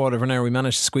first quarter of an hour, we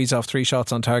managed to squeeze off 3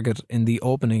 shots on target in the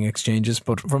opening exchanges.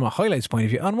 But from a highlights point of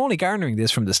view, I'm only garnering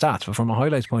this from the stats, but from a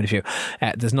highlights point of view,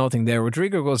 there's nothing there.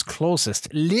 Rodrigo goes closest.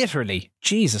 Literally,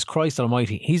 Jesus Christ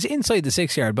almighty. He's inside the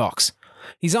 6-yard box.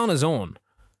 He's on his own.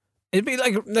 It'd be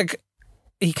like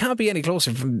he can't be any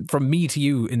closer from me to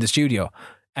you in the studio.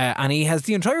 And he has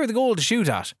the entire of the goal to shoot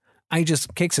at. And he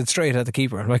just kicks it straight at the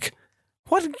keeper. I'm like,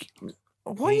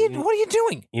 what are you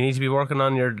doing? You need to be working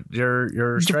on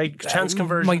your strike chance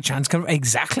conversion. My chance conversion,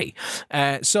 exactly.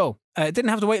 So didn't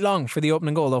have to wait long for the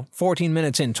opening goal though. 14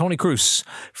 minutes in, Tony Cruz,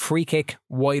 free kick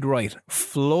wide right,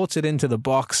 floats it into the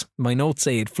box. My notes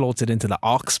say it floats it into the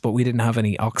ox, but we didn't have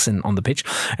any oxen on the pitch,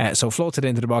 so floats it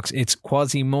into the box. It's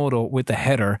Quasimodo with the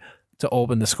header to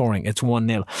open the scoring. It's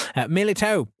 1-0.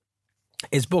 Militao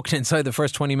is booked inside the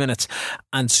first 20 minutes,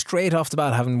 and straight off the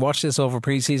bat, having watched this over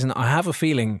pre-season, I have a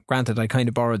feeling, granted I kind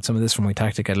of borrowed some of this from my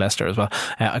tactic at Leicester as well,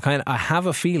 I have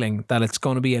a feeling that it's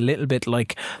going to be a little bit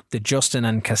like the Justin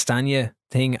and Castagna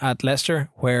thing at Leicester,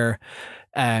 where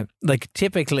like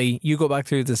typically you go back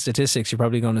through the statistics, you're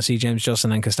probably going to see James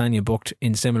Justin and Castagna booked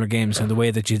in similar games in the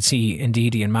way that you'd see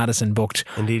Ndidi and Maddison booked.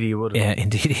 Indeed you would. Yeah,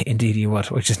 indeed you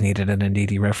would. We just needed an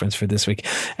Ndidi reference for this week.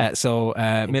 So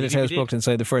Militao's booked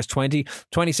inside the first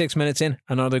 26 minutes in,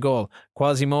 another goal.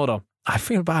 Quasimodo, I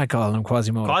feel bad calling him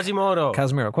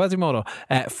Quasimodo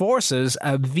forces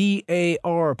a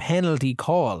VAR penalty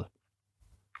call.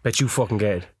 Bet you fucking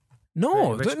get it.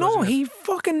 No, he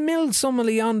fucking milled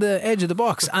somebody on the edge of the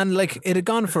box, and like it had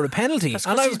gone for a penalty.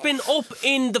 And he's been up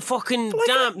in the fucking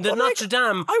Notre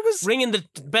Dame, ringing the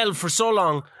bell for so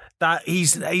long that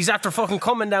he's after fucking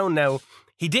coming down now.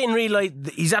 He didn't realise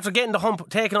he's after getting the hump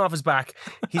taken off his back.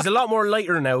 He's a lot more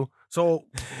lighter now. So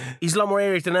he's a lot more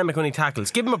aerodynamic when he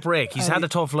tackles. Give him a break. He's had a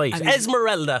tough life.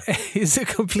 Esmeralda. He's a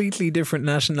completely different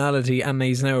nationality, and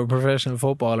he's now a professional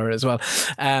footballer as well.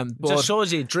 Just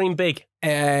shows you, dream big.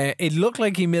 It looked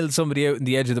like he milled somebody out in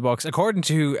the edge of the box. According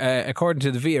to the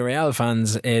Villarreal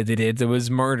fans, there was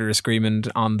murder screaming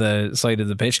on the side of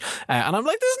the pitch, and I'm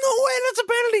like, there's no way that's a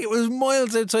penalty. It was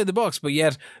miles outside the box, but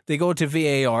yet they go to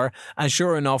VAR, and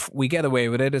sure enough, we get away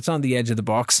with it. It's on the edge of the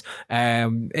box.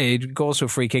 It goes to a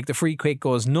free kick. The free kick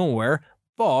goes nowhere,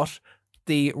 but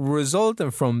the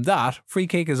resultant from that free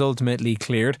kick is ultimately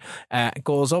cleared.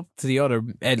 Goes up to the other,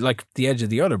 like the edge of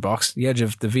the other box, the edge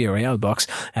of the Villarreal box.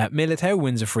 Militao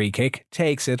wins a free kick,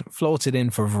 takes it, floats it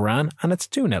in for Varane, and it's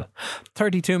 2-0.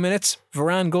 32 minutes,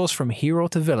 Varane goes from hero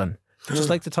to villain. Just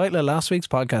like the title of last week's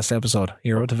podcast episode,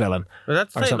 Hero to Villain. Well,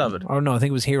 that's the title of it. Or no, I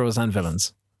think it was Heroes and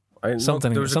Villains. There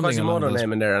was a Quasimodo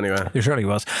name in there anyway. There surely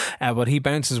was. But he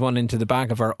bounces one into the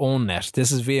back of our own net.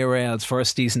 This is Villarreal's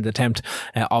first decent attempt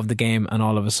of the game, and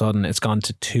all of a sudden it's gone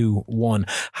to 2-1.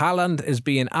 Haaland is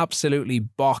being absolutely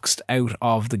boxed out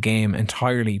of the game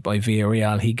entirely by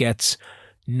Villarreal. He gets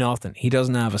nothing. He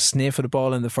doesn't have a sniff of the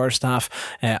ball in the first half.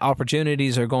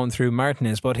 Opportunities are going through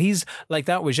Martinez, but he's like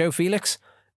that with João Felix.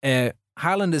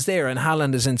 Haaland is there and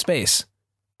Haaland is in space.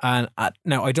 And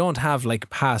now I don't have like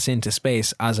pass into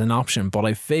space as an option, but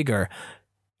I figure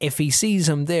if he sees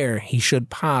him there, he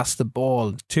should pass the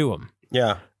ball to him.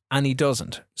 Yeah. And he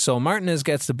doesn't. So Martinez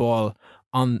gets the ball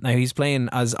on. Now he's playing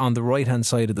as on the right hand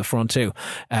side of the front too,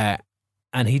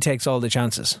 and he takes all the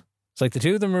chances. It's like the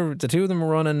two of them are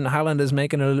running. Haaland is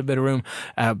making a little bit of room,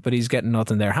 but he's getting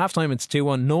nothing there. Half time it's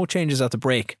 2-1. No changes at the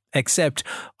break, except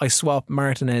I swap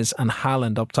Martinez and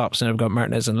Haaland up top. So now I've got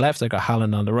Martinez on the left. I've got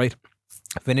Haaland on the right.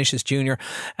 Vinicius Jr.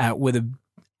 With an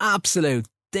absolute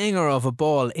dinger of a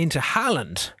ball into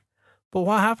Haaland. But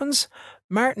what happens?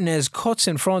 Martinez cuts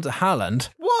in front of Haaland,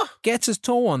 gets his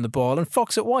toe on the ball and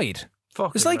fucks it wide.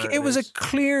 It's like Martinez. It was a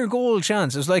clear goal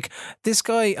chance. It was like this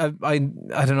guy, I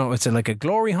don't know, it's like a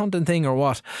glory hunting thing or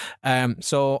what.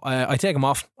 So I take him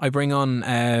off. I bring on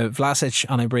Vlasic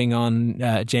and I bring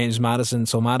on James Maddison.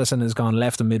 So Maddison has gone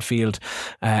left in midfield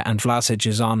and Vlasic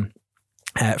is on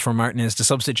for Martinez. The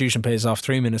substitution pays off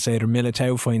 3 minutes later.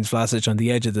 Militao finds Vlasic on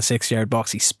the edge of the 6-yard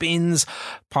box. He spins,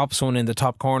 pops one in the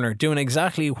top corner, doing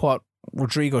exactly what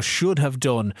Rodrigo should have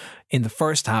done in the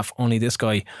first half, only this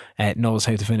guy knows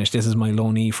how to finish. This is my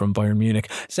loanee from Bayern Munich.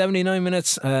 79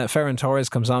 minutes, Ferran Torres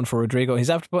comes on for Rodrigo. He's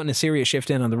after putting a serious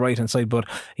shift in on the right hand side, but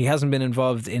he hasn't been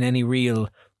involved in any real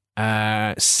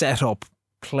setup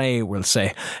play, we'll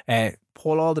say.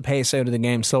 Pull all the pace out of the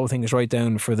game, slow things right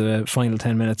down for the final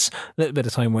 10 minutes. A little bit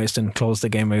of time wasting, close the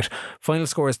game out. Final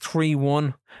score is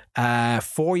 3-1.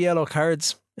 4 yellow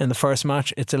cards in the first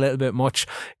match. It's a little bit much.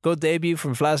 Good debut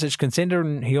from Vlasic,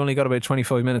 considering he only got about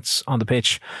 25 minutes on the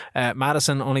pitch.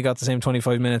 Maddison only got the same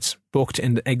 25 minutes, booked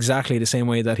in exactly the same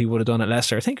way that he would have done at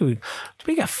Leicester. I think we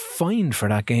got fined for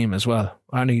that game as well.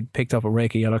 Only picked up a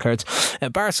rake of yellow cards.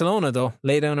 Barcelona, though,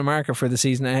 lay down a marker for the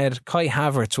season ahead. Kai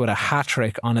Havertz with a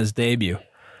hat-trick on his debut.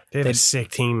 They're a sick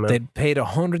team, man. They'd paid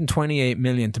 128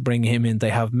 million to bring him in.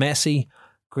 They have Messi,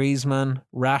 Griezmann,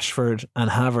 Rashford and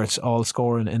Havertz all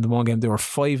scoring in the one game. They were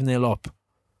 5-0 up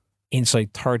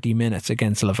inside 30 minutes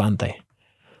against Levante.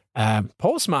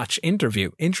 Post-match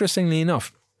interview, interestingly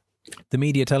enough, the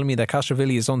media telling me that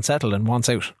Castrovilli is unsettled and wants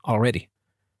out already.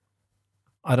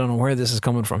 I don't know where this is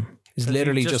coming from. He's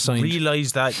literally just signed.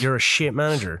 Realised that you're a shit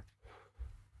manager.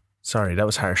 Sorry, that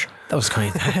was harsh. That was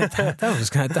kind. that was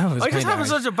kind. I just having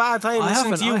such a bad time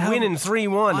listening to you winning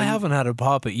 3-1. I haven't had a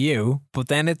pop at you, but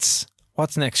then it's...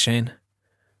 What's next, Shane?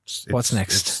 What's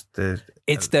next?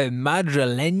 It's the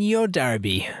Madrileño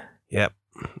Derby. Yep.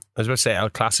 I was about to say El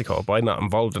Clasico, but I'm not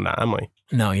involved in that, am I?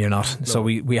 No, you're not. No. So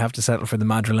we have to settle for the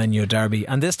Madrileño Derby.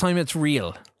 And this time it's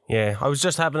real. Yeah, I was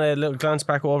just having a little glance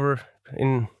back over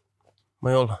in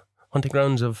my old hunting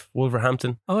grounds of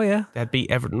Wolverhampton. Oh, yeah. They had beat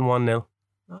Everton 1-0.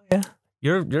 Oh, yeah.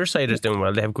 Your side is doing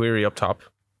well. They have Guiri up top.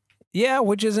 Yeah,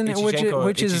 which is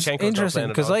interesting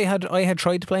because I had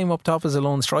tried to play him up top as a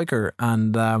lone striker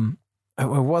and it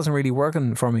wasn't really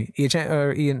working for me.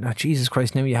 Jesus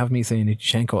Christ! Now you have me saying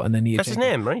Ichichenko and then that's his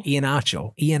name, right?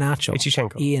 Iheanacho.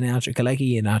 Ichichenko. I like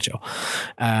Iheanacho.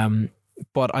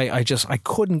 But I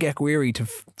couldn't get Guiri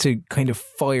to kind of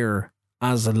fire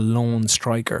as a lone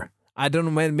striker. I don't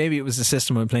know, maybe it was the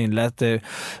system I'm playing. Let the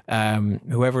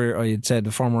whoever I had said,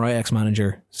 the former Ajax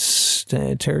manager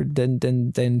Den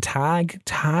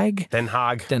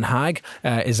Haag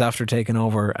is after taking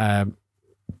over.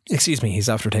 He's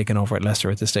after taking over at Leicester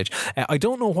at this stage. I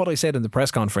don't know what I said in the press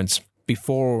conference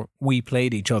before we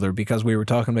played each other because we were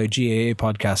talking about GAA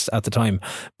podcasts at the time,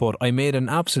 but I made an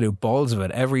absolute balls of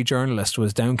it. Every journalist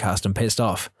was downcast and pissed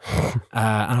off. And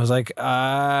I was like,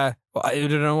 I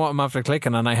don't know what I'm after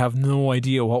clicking and I have no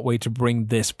idea what way to bring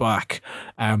this back.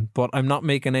 But I'm not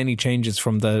making any changes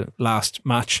from the last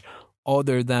match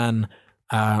other than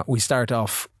we start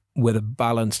off with a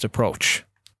balanced approach.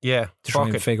 Yeah, to try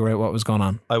and figure out what was going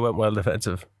on. I went well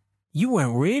defensive. You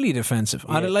went really defensive.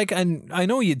 Yeah. And I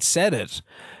know you'd said it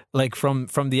like from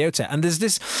the outset. And there's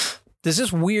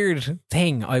this weird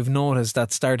thing I've noticed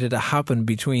that started to happen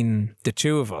between the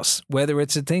two of us. Whether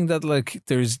it's a thing that like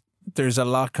there's a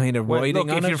lot kind of riding on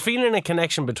it. If you're feeling a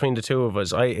connection between the two of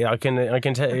us, I can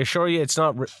assure you it's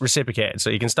not reciprocated.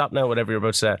 So you can stop now, whatever you're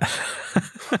about to say.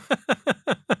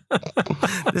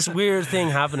 This weird thing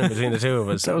happening between the two of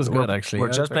us. That was good, actually. We're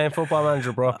just playing Football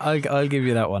Manager, bro. I'll give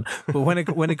you that one. But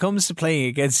when it comes to playing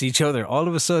against each other, all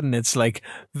of a sudden it's like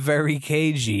very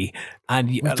cagey. And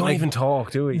we don't even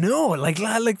talk, do we? No,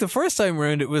 like the first time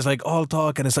around, it was like all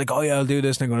talk, and it's like, oh yeah, I'll do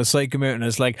this, and I'm going to psych him out. And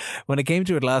it's like when it came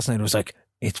to it last night, it was like,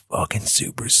 it's fucking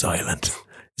super silent.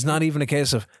 It's not even a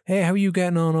case of, hey, how are you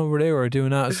getting on over there or doing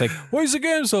that? It's like, why is the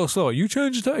game so slow? You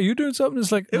changed that? Are you doing something?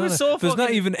 It's like, it was so there's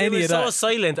not even any of that. It was so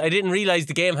silent, I didn't realise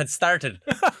the game had started.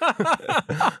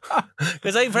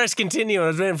 Because I pressed continue and I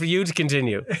was waiting for you to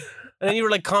continue. And then you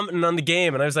were like commenting on the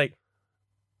game and I was like,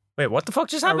 wait, what the fuck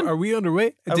just happened? Are we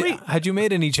underway? Had you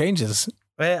made any changes?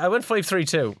 I went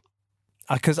 5-3-2.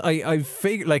 Because I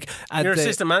figured like your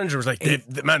assistant manager was like,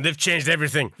 they've changed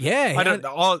everything. Yeah,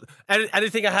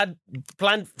 anything I had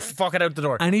planned, fuck it out the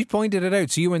door. And he pointed it out.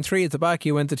 So you went 3 at the back.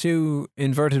 You went the 2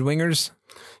 inverted wingers,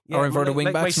 or inverted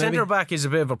wing backs. My centre back is a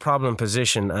bit of a problem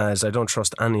position as I don't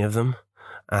trust any of them.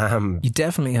 You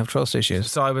definitely have trust issues.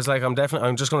 So I was like, I'm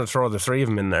just going to throw the 3 of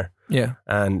them in there. Yeah.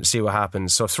 And see what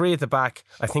happens. So 3 at the back,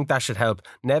 I think that should help.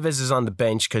 Neves is on the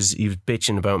bench because he was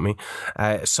bitching about me.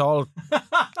 Saul.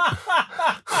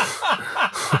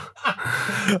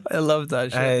 I love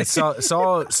that shit.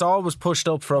 Saul was pushed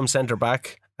up from centre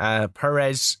back.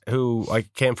 Perez, who I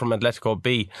came from Atletico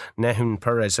B, Nehun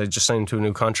Perez, I just signed to a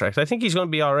new contract. I think he's going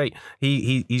to be all right.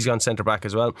 He's gone centre back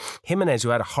as well. Jimenez, who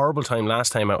had a horrible time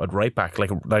last time out at right back,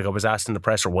 like I was asked in the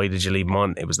presser, why did you leave him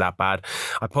on? It was that bad.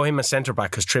 I put him as centre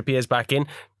back because Trippier's back in.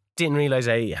 Didn't realise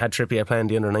I had Trippier playing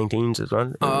the under-19s as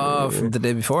well. Oh, from the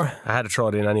day before. I had to throw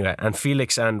it in anyway. And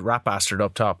Felix and Rat Bastard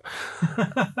up top.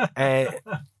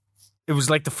 It was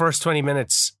like the first 20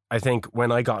 minutes, I think,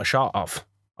 when I got a shot off.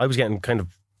 I was getting kind of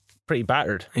pretty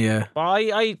battered. Yeah. But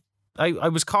I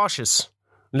was cautious.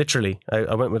 Literally.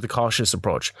 I went with the cautious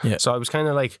approach. Yeah. So I was kind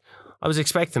of like, I was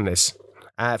expecting this.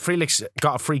 Felix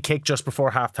got a free kick just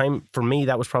before half time. For me,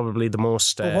 that was probably the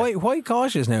most. Why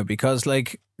cautious now? Because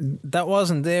like that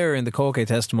wasn't there in the Koke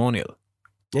testimonial.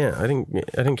 Yeah, I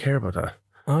didn't care about that.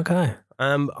 Okay.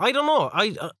 I don't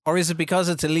know. Or is it because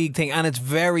it's a league thing and it's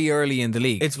very early in the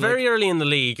league? It's very early in the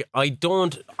league. I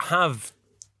don't have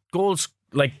goals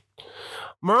like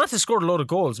Morata scored a load of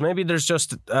goals. Maybe there's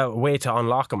just a way to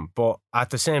unlock them, but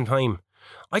at the same time,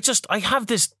 I have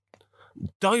this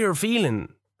dire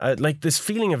feeling. Like this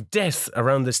feeling of death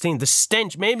around this team, the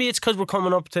stench. Maybe it's because we're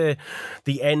coming up to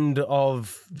the end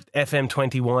of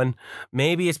FM21.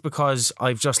 Maybe it's because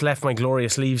I've just left my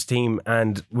Glorious Leaves team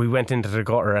and we went into the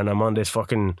gutter and I'm on this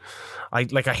fucking. I'm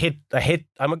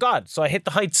a god, so I hit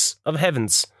the heights of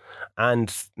heavens,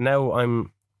 and now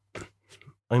I'm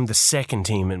the second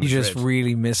team in Madrid. You're just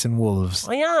really missing Wolves.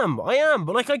 I am.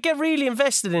 But like I get really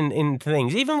invested in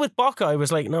things. Even with Boca, I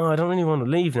was like, no, I don't really want to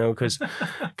leave now because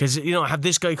I have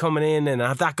this guy coming in and I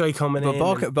have that guy coming in.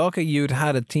 But Boca, you'd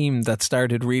had a team that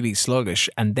started really sluggish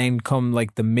and then come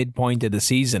like the midpoint of the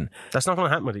season. That's not going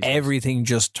to happen with these everything guys.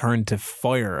 Just turned to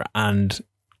fire and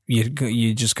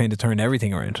you just kind of turned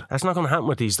everything around. That's not going to happen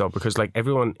with these though, because like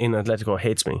everyone in Atletico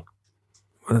hates me.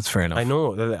 Well, that's fair enough. I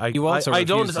know. I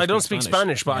don't speak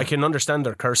Spanish, but I can understand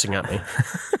they're cursing at me.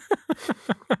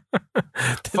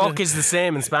 Fuck is the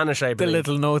same in Spanish, I believe. The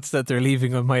little notes that they're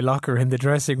leaving on my locker in the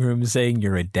dressing room saying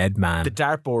you're a dead man. The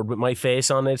dartboard with my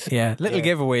face on it. Yeah,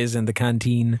 giveaways in the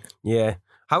canteen. Yeah.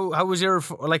 How was your,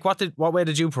 like, what way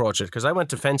did you approach it? Because I went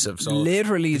defensive, so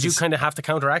literally did you kind of have to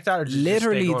counteract that? Or did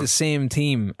literally you just the same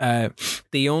team.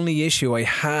 The only issue I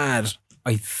had,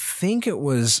 I think it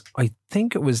was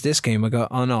this game. It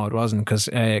wasn't, because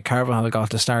Carvajal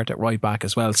got to start at right back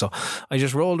as well. So I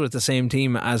just rolled with the same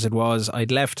team as it was.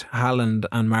 I'd left Haaland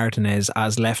and Martinez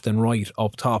as left and right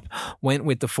up top. Went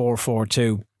with the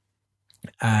 4-4-2.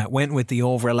 Went with the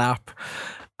overlap,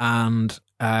 and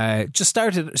just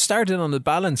started on the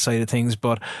balance side of things.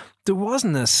 But there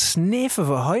wasn't a sniff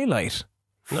of a highlight.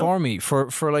 For me,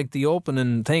 for like the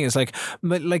opening thing. It's like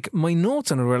my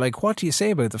notes on it were like, what do you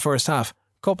say about the first half?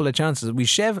 Couple of chances. We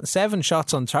 7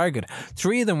 shots on target.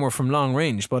 3 of them were from long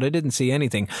range, but I didn't see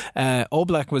anything.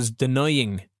 Oblak was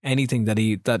denying anything that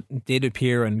did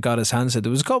appear and got his hands hit.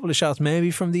 There was a couple of shots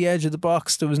maybe from the edge of the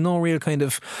box. There was no real kind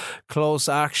of close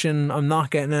action. I'm not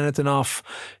getting anything off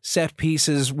set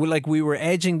pieces. We were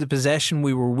edging the possession.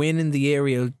 We were winning the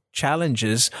aerial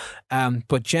challenges,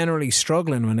 but generally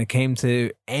struggling when it came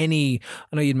to any.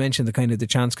 I know you'd mentioned the kind of the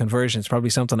chance conversion. It's probably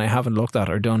something I haven't looked at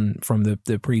or done from the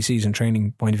pre-season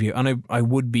training point of view, and I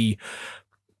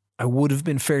would have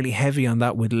been fairly heavy on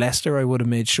that with Leicester. I would have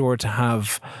made sure to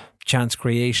have chance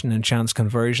creation and chance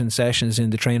conversion sessions in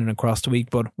the training across the week,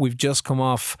 but we've just come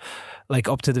off, like,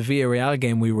 up to the Villarreal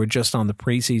game, we were just on the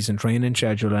pre-season training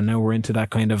schedule, and now we're into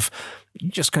that kind of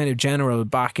general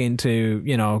back into,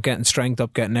 getting strength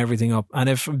up, getting everything up. And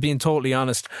if I'm being totally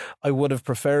honest, I would have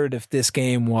preferred if this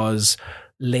game was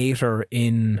later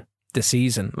in the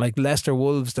season. Like Leicester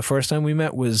Wolves, the first time we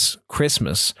met was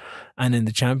Christmas, and in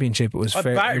the Championship it was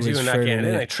fair. I battered you in that game,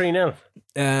 didn't I? 3-0.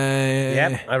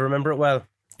 Yep, I remember it well.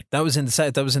 That was in the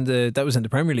South. That was in the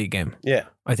Premier League game. Yeah,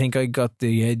 I think I got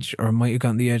the edge, or might have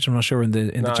gotten the edge. I'm not sure in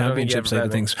the Championship side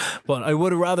of things. But I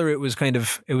would have rather it was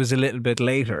a little bit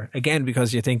later again,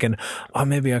 because you're thinking, oh,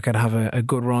 maybe I could have a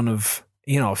good run of.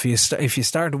 If you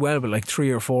started well with like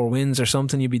 3 or 4 wins or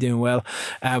something, you'd be doing well.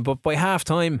 But by half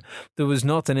time, there was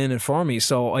nothing in it for me.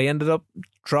 So I ended up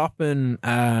dropping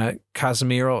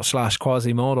Casemiro /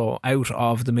 Quasimodo out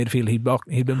of the midfield.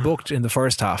 He'd been booked in the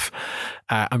first half,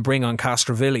 and bring on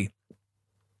Castrovilli.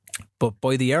 But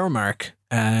by the hour mark,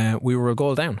 we were a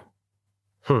goal down.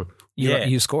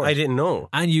 You scored. I didn't know.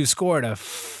 And you scored a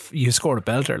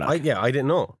belter. Like. I didn't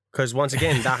know, because once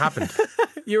again that happened.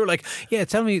 You were like, yeah,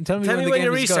 tell me when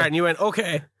you restart, and you went,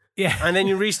 okay. Yeah. And then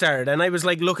you restarted, and I was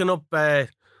like looking up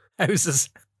houses.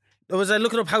 Was I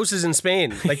looking up houses in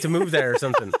Spain, like to move there or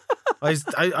something?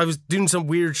 I was doing some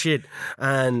weird shit,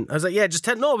 and I was like, yeah, just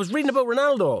tell. No, I was reading about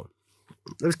Ronaldo.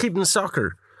 I was keeping the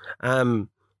soccer, I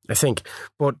think.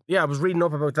 But yeah, I was reading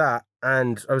up about that,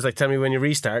 and I was like, tell me when you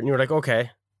restart, and you were like, okay.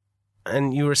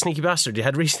 And you were a sneaky bastard. You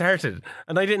had restarted,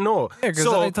 and I didn't know. Yeah, because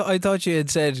I thought you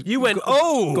had said you went.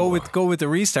 Go with the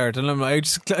restart, and I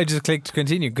just clicked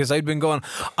continue, because I'd been going.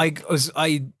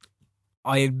 I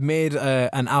had made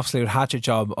an absolute hatchet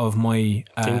job of my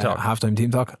halftime team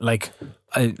talk. You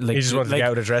just wanted to get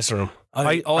out of the dressing room.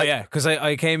 Because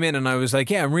I came in and I was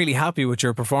like, yeah, I'm really happy with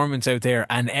your performance out there,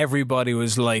 and everybody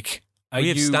was like, We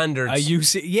have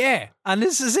standards. Yeah. And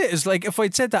this is it. It's like if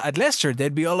I'd said that at Leicester,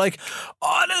 they'd be all like,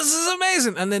 oh, this is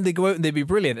amazing. And then they go out and they'd be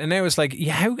brilliant. And now it's like,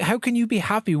 yeah, how can you be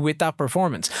happy with that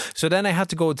performance? So then I had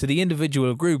to go to the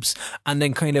individual groups and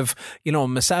then kind of,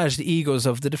 massage the egos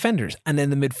of the defenders and then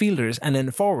the midfielders and then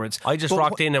the forwards. I just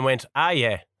rocked in and went,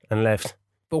 yeah, and left.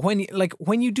 But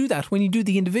when you do that, when you do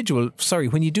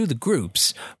the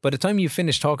groups, by the time you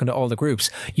finish talking to all the groups,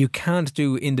 you can't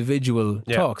do individual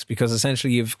talks because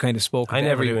essentially you've kind of spoken to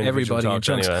everybody in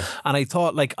chunks. Anyway. And I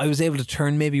thought I was able to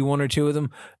turn maybe one or two of them,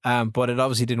 but it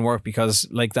obviously didn't work because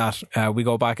like that, we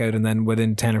go back out and then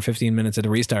within 10 or 15 minutes of the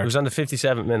restart. It was on the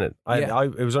 57th minute.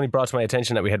 It was only brought to my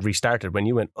attention that we had restarted when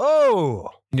you went, oh!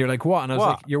 And you're like, what? And I was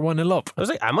like, you're 1-0 up. I was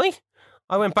like, am I?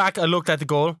 I went back, I looked at the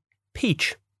goal,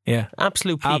 peach. Yeah.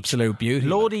 Absolute peach. Absolute beauty.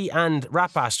 Lodi and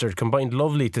Rat Bastard combined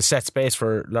lovely to set space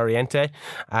for Loriente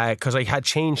because I had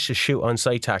changed to shoot on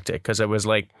sight tactic because I was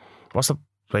like,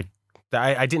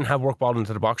 I didn't have work ball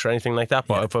into the box or anything like that,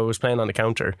 but if I was playing on the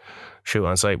counter, shoot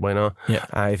on sight, why not? Yeah.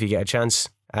 If you get a chance.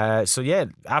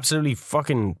 Absolutely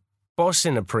fucking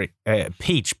busting a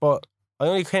peach, but I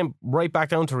only came right back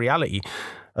down to reality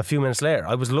a few minutes later.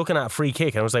 I was looking at a free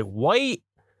kick and I was like, why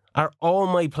are all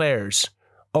my players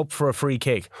up for a free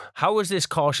kick? How is this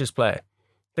cautious play?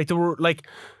 It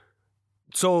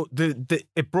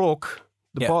broke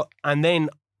the ball, and then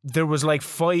there was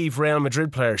 5 Real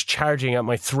Madrid players charging at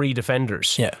my 3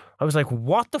 defenders. Yeah, I was like,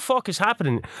 what the fuck is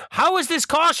happening? How is this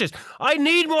cautious? I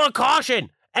need more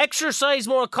caution. Exercise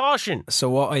more caution. So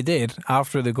what I did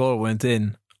after the goal went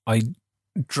in, I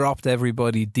dropped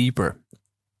everybody deeper.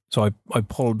 So I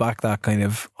pulled back that kind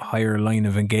of higher line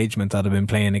of engagement that I've been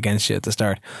playing against you at the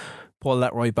start. Pull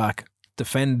that right back,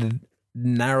 defended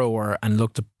narrower and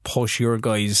looked to push your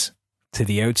guys to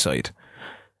the outside.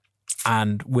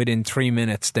 And within 3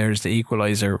 minutes, there's the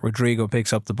equaliser. Rodrigo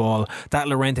picks up the ball. That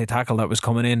Lorente tackle that was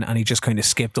coming in and he just kind of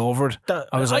skipped over it.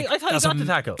 I thought he got the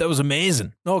tackle. That was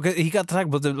amazing. No, he got the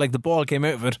tackle, but the ball came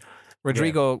out of it.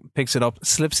 Rodrigo picks it up,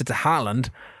 slips it to Haaland.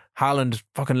 Haaland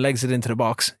fucking legs it into the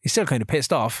box. He's still kind of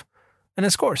pissed off and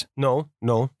then scores. No.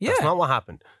 That's not what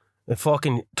happened. It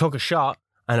fucking took a shot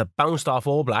and it bounced off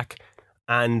Oblak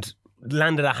and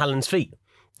landed at Haaland's feet.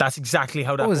 That's exactly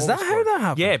how that is that how that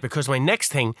happened? Yeah, because my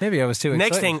next thing... Maybe I was too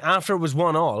excited. Next thing, after it was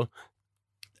 1-1,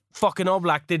 fucking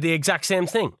Oblak did the exact same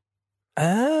thing.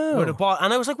 Oh. With the ball.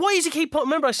 And I was like, why does he keep...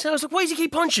 Remember, I was like, why does he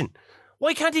keep punching?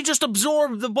 Why can't he just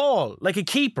absorb the ball like a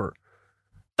keeper?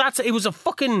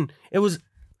 It was...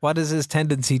 What is his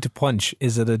tendency to punch?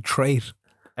 Is it a trait?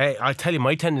 Hey, I'll tell you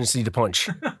my tendency to punch.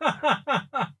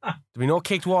 There'll be no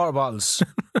kicked water bottles.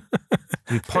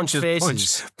 We punch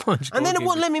faces. Punch and then it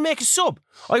wouldn't let me make a sub.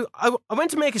 I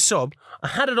went to make a sub. I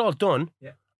had it all done.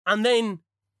 Yeah. And then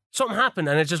something happened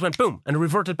and it just went boom and it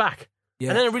reverted back. Yeah.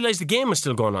 And then I realised the game was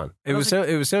still going on. It was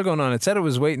still going on. It said it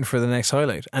was waiting for the next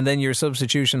highlight. And then your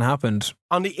substitution happened.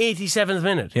 On the 87th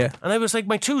minute. Yeah. And I was like,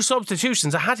 my 2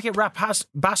 substitutions, I had to get Rat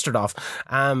Bastard off.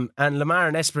 And Lamar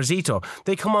and Esposito,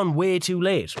 they come on way too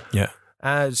late. Yeah.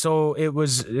 So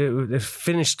it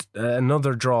finished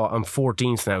another draw on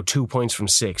 14th now, 2 points from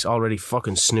 6, already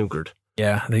fucking snookered.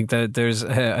 Yeah, I think that there's,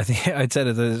 I think I'd said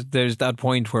it, there's that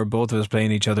point where both of us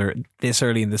playing each other this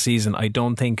early in the season. I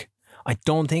don't think I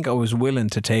was willing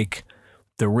to take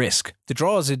the risk. The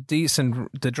draw is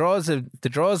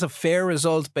a fair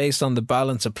result based on the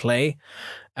balance of play.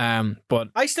 But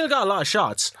I still got a lot of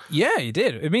shots. Yeah, you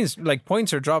did. It means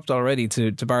points are dropped already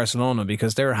to Barcelona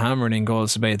because they're hammering in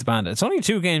goals to beat the Bandit. It's only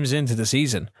 2 games into the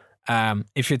season.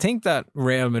 If you think that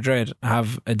Real Madrid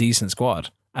have a decent squad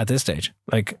at this stage,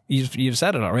 you've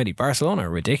said it already, Barcelona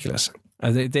are ridiculous.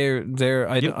 I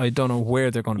don't know where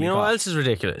they're going to be. You know what else is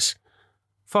ridiculous?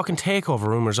 Fucking takeover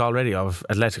rumours already of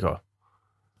Atletico.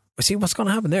 See what's going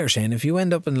to happen there, Shane. If you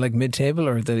end up in mid-table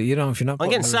or if you're not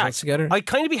putting the results together, I'd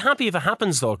kind of be happy if it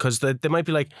happens though, because they might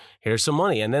be like, here's some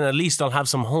money, and then at least I'll have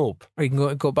some hope. Or you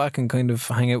can go back and kind of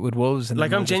hang out with Wolves. And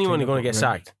I'm genuinely going to get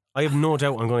sacked. I have no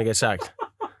doubt I'm going to get sacked.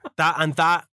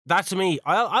 that to me,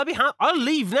 I'll be I'll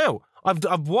leave now.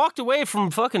 I've walked away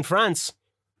from fucking France.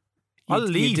 I'll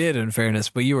leave. You did, in fairness,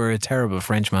 but you were a terrible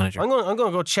French manager. I'm going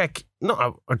to go check.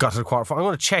 No, I got to the quarterfinal. I'm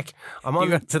going to check. You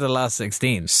got to the last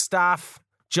 16. Staff,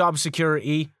 job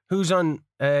security. Who's on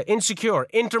Insecure?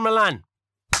 Inter Milan.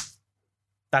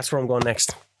 That's where I'm going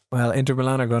next. Well, Inter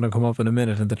Milan are going to come up in a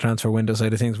minute in the transfer window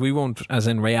side of things. We won't, as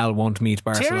in Real, won't meet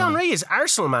Barcelona. Thierry Henry is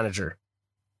Arsenal manager.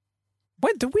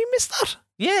 When did we miss that?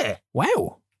 Yeah.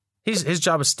 Wow. His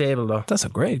job is stable though. That's a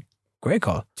great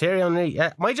call. Thierry Henry.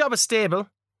 Yeah, my job is stable.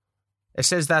 It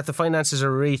says that the finances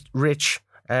are rich.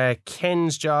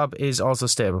 Ken's job is also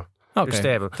stable. They're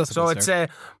stable. So it's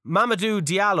Mamadou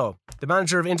Diallo, the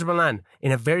manager of Inter Milan,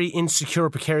 in a very insecure,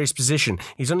 precarious position.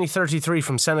 He's only 33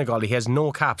 from Senegal. He has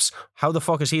no caps. How the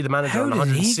fuck is he the manager? How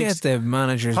did he get the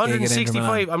manager's gig at Inter Milan?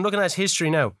 165. I'm looking at his history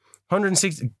now.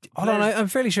 160. Hold on, I'm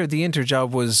fairly sure the Inter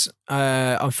job was.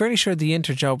 I'm fairly sure the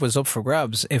Inter job was up for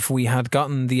grabs if we had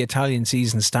gotten the Italian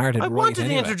season started. I wanted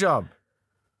the Inter job.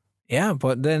 Yeah,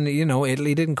 but then,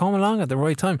 Italy didn't come along at the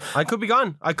right time. I could be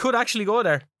gone. I could actually go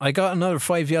there. I got another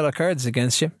 5 yellow cards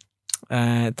against you.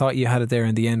 Thought you had it there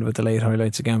in the end with the late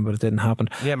highlights again, but it didn't happen.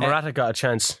 Yeah, Morata got a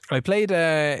chance. I played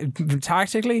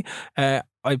tactically.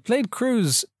 I played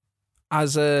Cruz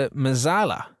as a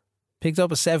Mazzala. Picked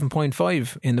up a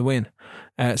 7.5 in the win.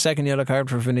 Second yellow card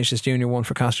for Vinicius Jr., one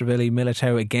for Castrovilli.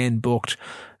 Militao again booked.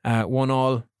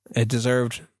 1-1.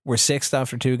 Deserved. We're sixth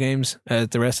after 2 games.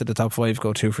 The rest of the top 5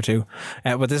 go 2 for 2.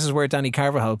 But this is where Danny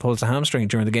Carvajal pulls a hamstring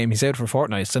during the game. He's out for a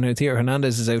fortnight. So now Theo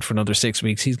Hernandez is out for another 6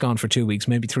 weeks. He's gone for 2 weeks,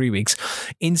 maybe 3 weeks.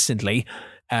 Instantly,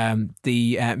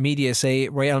 the media say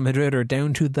Real Madrid are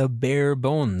down to the bare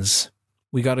bones.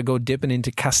 We got to go dipping into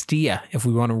Castilla if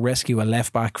we want to rescue a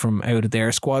left back from out of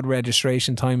there. Squad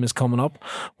registration time is coming up.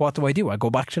 What do? I go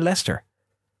back to Leicester.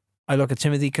 I look at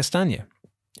Timothy Castagna,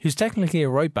 who's technically a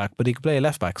right back, but he could play a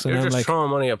left back. So you're just like, throwing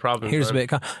money at problems. Here's a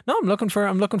bit. No, I'm looking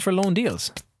for loan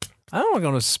deals. I'm not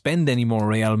going to spend any more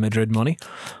Real Madrid money.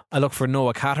 I look for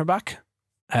Noah Katterbach,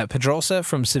 Pedrosa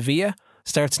from Sevilla.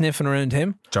 Start sniffing around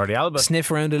him. Jordi Alba. Sniff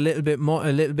around a little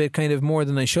bit kind of more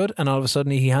than I should, and all of a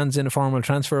sudden he hands in a formal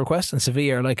transfer request, and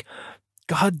Sevilla are like,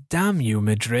 God damn you,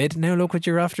 Madrid. Now look what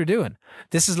you're after doing.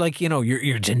 This is like,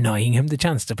 you're denying him the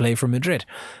chance to play for Madrid.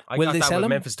 Will they sell him?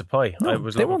 Memphis Depay. No, I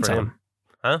was they looking won't for sell him.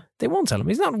 Huh? They won't sell him.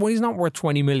 He's not worth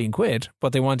 20 million quid,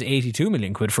 but they want 82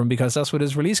 million quid from him because that's what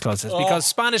his release clause is. Because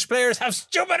Spanish players have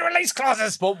stupid release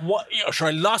clauses. But what? I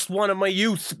lost one of my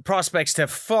youth prospects to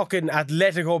fucking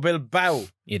Atletico Bilbao.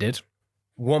 You did?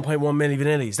 1.1 million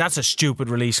vanillis. That's a stupid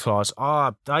release clause.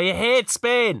 Oh, I hate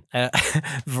Spain.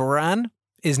 Varane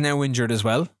is now injured as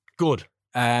well. Good.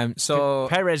 So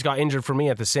Perez got injured for me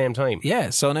at the same time.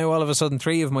 Yeah, so now all of a sudden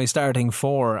 3 of my starting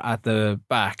 4 at the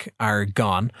back are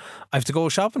gone. I have to go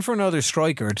shopping for another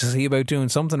striker to see about doing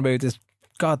something about this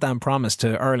goddamn promise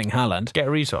to Erling Haaland. Get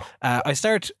Rizzo. I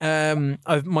start.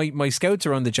 My scouts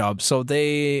are on the job, so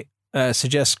they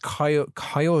suggest either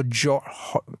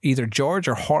George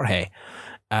or Jorge.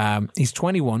 He's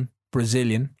 21.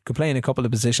 Brazilian, could play in a couple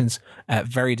of positions,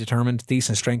 very determined,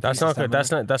 decent strength. That's not good.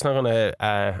 That's not going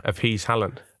to appease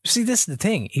Haaland. See, this is the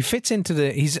thing. He fits into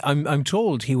the. I'm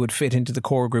told he would fit into the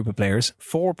core group of players.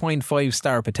 4.5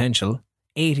 star potential,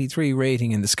 83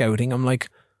 rating in the scouting. I'm like,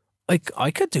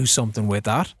 I could do something with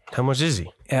that. How much is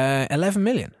he? 11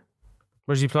 million.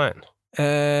 Where's he playing?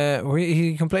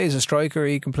 He can play as a striker.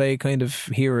 He can play kind of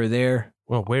here or there.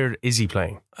 Well, where is he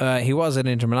playing? He was at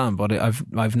Inter Milan, but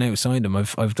I've now signed him.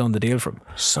 I've done the deal for him.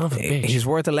 Son of a bitch. He's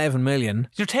worth 11 million.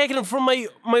 You're taking him from my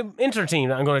Inter team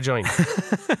that I'm going to join.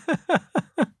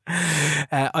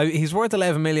 He's worth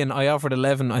 11 million. I offered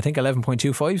 11. I think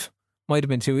 11.25. Might have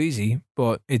been too easy,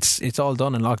 but it's all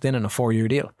done and locked in a 4-year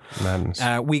deal. Madness.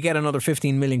 We get another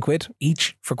 15 million quid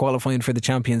each for qualifying for the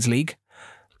Champions League,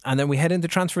 and then we head into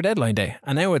transfer deadline day.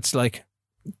 And now it's like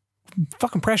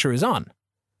fucking pressure is on.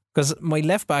 Because my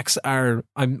left backs are,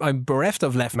 I'm bereft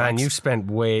of left backs. Man,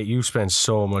 you spent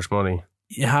so much money.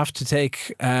 You have to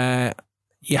take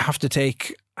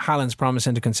Haaland's promise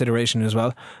into consideration as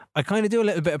well. I kind of do a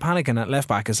little bit of panicking at left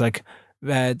back. It's like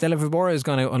Della Vibora has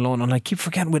gone out on loan, and I keep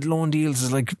forgetting with loan deals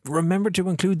is like, remember to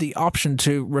include the option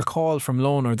to recall from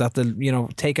loan, or that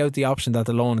take out the option that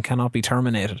the loan cannot be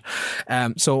terminated.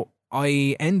 So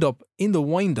I end up in the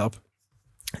wind up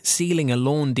sealing a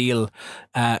loan deal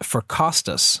for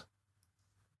Costas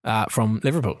from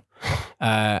Liverpool,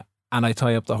 and I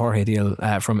tie up the Jorge deal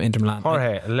from Inter Milan.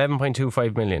 Jorge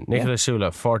 11.25 million. Nicolas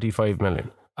Sula 45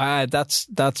 million.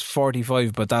 That's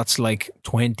 45, but that's like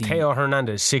 20. Theo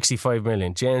Hernandez 65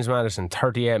 million. James Maddison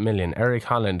 38 million. Eric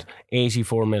Haaland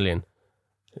 84 million.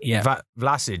 Yeah.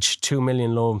 Vlasic 2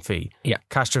 million loan fee. Yeah.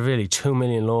 Castrovilli 2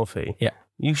 million loan fee. Yeah.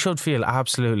 You should feel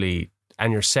absolutely,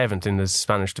 and you're 7th in the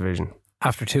Spanish division.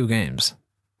 After 2 games.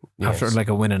 Yes. After like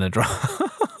a win and a draw.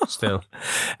 Still.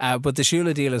 But the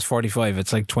Shula deal is 45.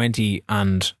 It's like 20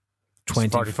 and 20.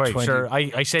 45. 20, sure,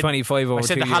 I said 25 over I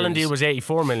said 2 the Haaland years. deal was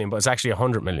 84 million, but it's actually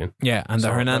 100 million. Yeah, and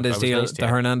the Hernandez deal, nice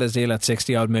Hernandez deal at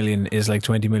 60 odd million is like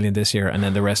 20 million this year, and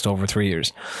then the rest over 3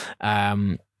 years.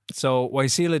 So I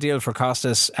seal a deal for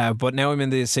Costas, but now I'm in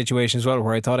the situation as well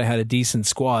where I thought I had a decent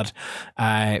squad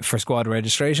for squad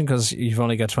registration, because you've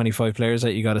only got 25 players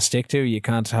that you got to stick to. You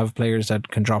can't have players that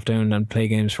can drop down and play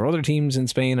games for other teams in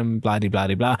Spain and blah, blah,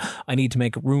 blah, blah. I need to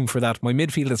make room for that. My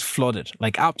midfield is flooded,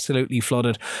 like absolutely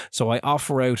flooded. So I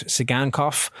offer out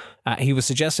Sigankov. He was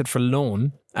suggested for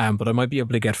loan, but I might be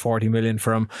able to get 40 million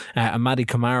for him. And Madi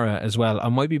Kamara as well. I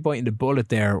might be biting the bullet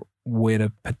there with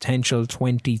a potential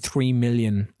 23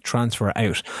 million transfer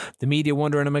out. The media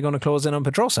wondering, am I going to close in on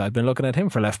Pedrosa? I've been looking at him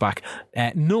for left back.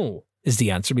 No is the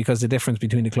answer, because the difference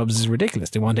between the clubs is ridiculous.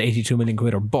 They want 82 million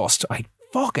quid or bust. I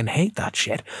fucking hate that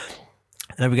shit.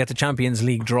 And then we get the Champions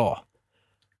League draw.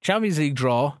 Champions League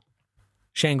draw,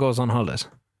 Shane goes on holidays.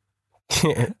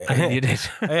 And you did.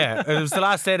 Yeah, it was the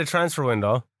last day of the transfer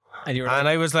window. And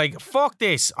I was like, fuck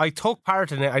this. I took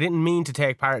part in it. I didn't mean to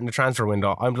take part in the transfer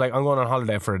window. I'm like, I'm going on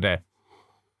holiday for a day.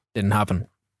 Didn't happen.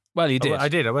 Well, you did. I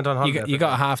did. I went on holiday. You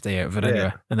got a half day out of it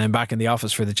anyway. And then back in the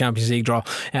office for the Champions League draw.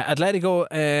 Atletico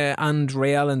and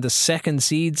Real in the second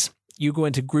seeds. You go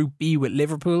into Group B with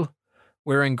Liverpool.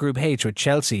 We're in Group H with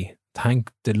Chelsea.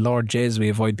 Thank the Lord Jesus we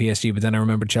avoid PSG, but then I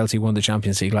remember Chelsea won the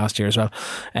Champions League last year as well.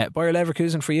 Bayer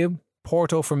Leverkusen for you.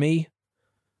 Porto for me.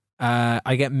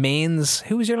 I get Mainz.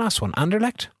 Who was your last one?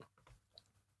 Anderlecht?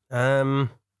 Yeah,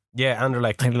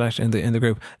 Anderlecht. Anderlecht in the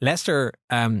group. Leicester,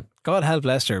 God help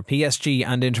Leicester, PSG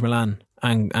and Inter Milan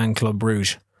and Club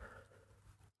Brugge.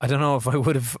 I don't know if I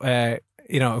would have,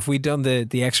 if we'd done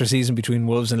the extra season between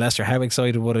Wolves and Leicester, how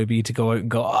excited would I be to go out and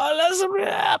go, oh, Leicester,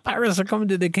 Paris are coming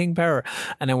to the King Power,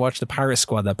 and then watch the Paris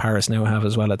squad that Paris now have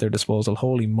as well at their disposal.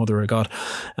 Holy mother of God.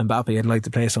 Mbappe had like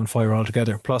the place on fire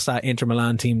altogether. Plus that Inter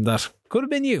Milan team that could have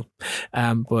been you,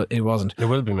 but it wasn't. It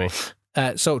will be me.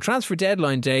 So transfer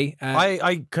deadline day.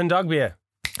 I Kondogbia.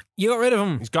 You got rid of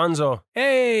him. He's Gonzo.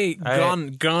 Hey,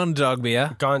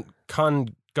 Kondogbia.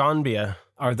 Gonbia.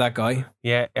 Or that guy.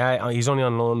 Yeah, he's only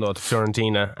on loan though to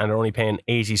Fiorentina, and they're only paying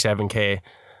 87k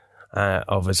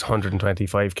of his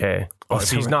 125k. But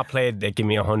if he's not played, they give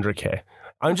me 100k.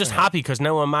 I'm just happy because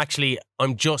now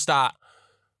I'm just at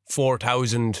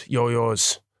 4,000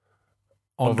 yo-yos.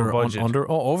 Over budget.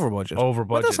 Over budget. Over budget.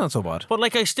 Well, that's not so bad. But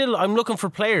like I'm looking for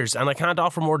players, and I can't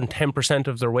offer more than 10%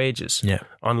 of their wages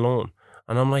on loan.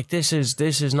 And I'm like, this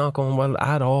is not going well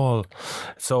at all.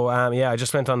 So I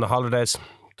just went on the holidays,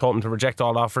 told them to reject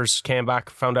all offers, came back,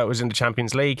 found out it was in the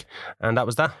Champions League, and that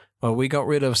was that. Well, we got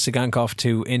rid of Sigankov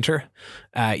to Inter.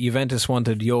 Juventus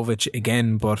wanted Jovic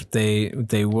again, but they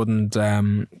wouldn't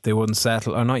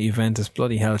settle. Or not Juventus,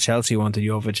 bloody hell, Chelsea wanted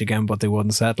Jovic again, but they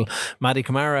wouldn't settle. Madi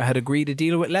Kamara had agreed to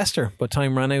deal with Leicester, but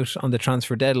time ran out on the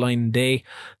transfer deadline day,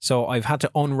 so I've had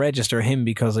to unregister him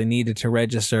because I needed to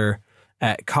register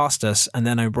Costas, and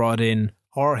then I brought in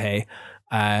Jorge.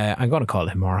 I'm going to call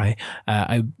him Jorge.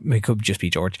 It could just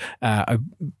be George.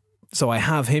 So I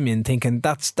have him in thinking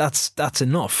that's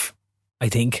enough.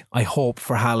 I hope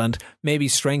for Haaland, maybe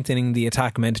strengthening the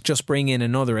attack meant just bring in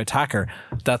another attacker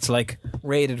that's like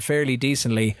rated fairly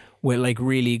decently with like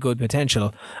really good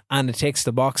potential, and it ticks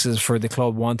the boxes for the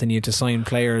club wanting you to sign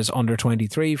players under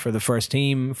 23 for the first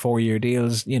team, 4-year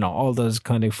deals, all those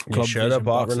kind of club. You should have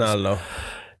bought Ronaldo.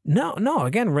 No,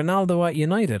 again, Ronaldo at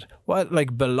United. What,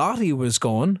 like Belotti was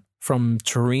going from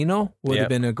Torino, would have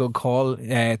been a good call.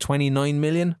 29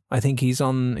 million. I think he's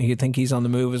on the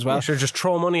move as well. You should just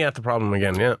throw money at the problem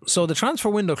again, yeah. So the transfer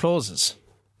window closes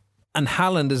and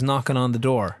Haaland is knocking on the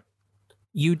door.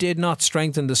 You did not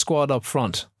strengthen the squad up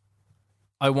front.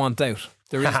 I want out.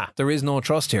 There is no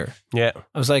trust here. Yeah.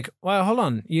 I was like, well, hold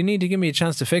on. You need to give me a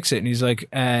chance to fix it. And he's like,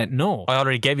 no. I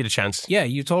already gave you the chance. Yeah,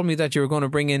 you told me that you were going to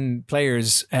bring in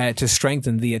players to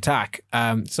strengthen the attack.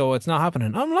 So it's not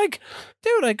happening. I'm like,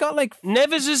 dude, I got like...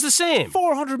 Neves is the same.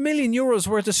 400 million euros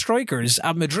worth of strikers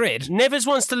at Madrid. Neves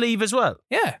wants to leave as well.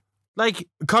 Yeah. Like,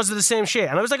 because of the same shit.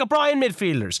 And I was like, Brian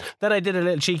midfielders. Then I did a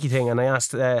little cheeky thing and I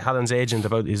asked Haaland's agent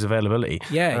about his availability.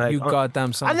 Yeah, you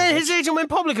goddamn son of a bitch. And then his agent went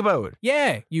public about it.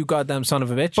 Yeah, you goddamn son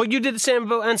of a bitch. But you did the same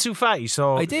about Ansu Fati,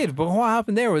 so... I did, but what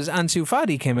happened there was Ansu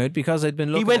Fati came out because I'd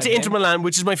been looking He went to Inter Milan,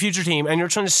 which is my future team, and you're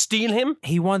trying to steal him?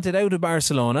 He wanted out of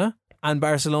Barcelona, and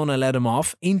Barcelona let him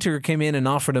off. Inter came in and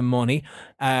offered him money,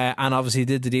 and obviously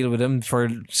did the deal with him for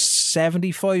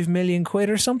 75 million quid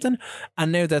or something.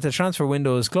 And now that the transfer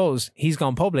window is closed, he's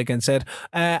gone public and said,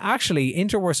 actually,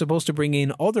 Inter were supposed to bring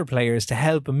in other players to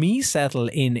help me settle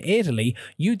in Italy.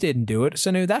 You didn't do it. So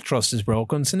now that trust is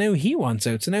broken. So now he wants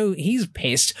out. So now he's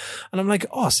pissed. And I'm like,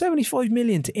 75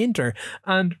 million to Inter.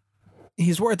 And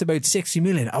he's worth about 60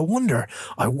 million. I wonder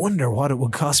what it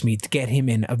would cost me to get him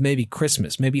in of maybe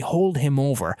Christmas, maybe hold him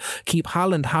over, keep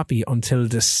Haaland happy until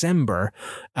December,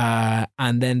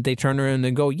 and then they turn around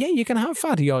and go, yeah, you can have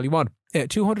Fatty all you want.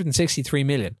 263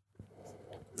 million.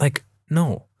 Like,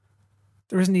 no.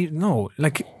 There isn't even, no.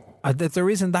 Like, there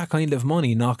isn't that kind of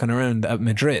money knocking around at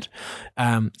Madrid.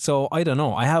 So I don't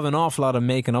know. I have an awful lot of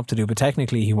making up to do, but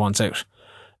technically he wants out.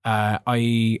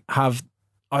 I'm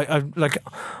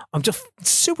just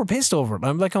super pissed over it.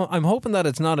 I'm hoping that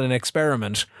it's not an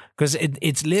experiment, because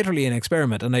it's literally an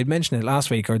experiment. And I'd mentioned it last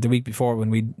week or the week before when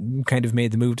we kind of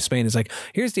made the move to Spain. It's like,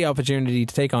 here's the opportunity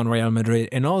to take on Real Madrid.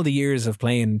 In all the years of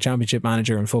playing Championship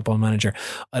Manager and Football Manager,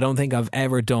 I don't think I've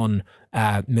ever done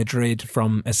Madrid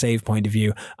from a save point of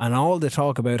view. And all the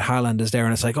talk about Haaland is there,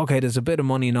 and it's like, okay, there's a bit of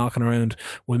money knocking around.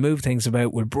 We'll move things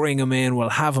about. We'll bring him in. We'll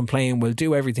have him playing. We'll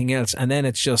do everything else. And then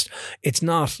it's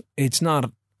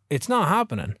not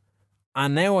happening.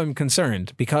 And now I'm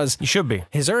concerned, because you should be.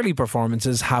 His early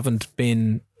performances haven't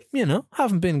been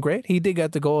great. He did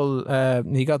get the goal.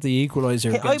 He got the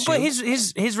equaliser. But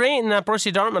his rating at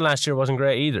Borussia Dortmund last year wasn't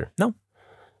great either. No.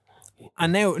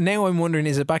 And now I'm wondering,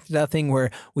 is it back to that thing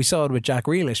where we saw it with Jack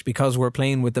Grealish, because we're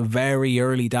playing with the very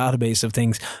early database of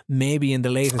things? Maybe in the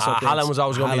latest updates, Haaland was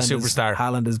always going to be a superstar.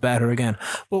 Haaland is better again.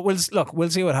 But we'll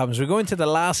see what happens. We're going to the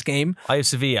last game. I have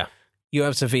Sevilla. You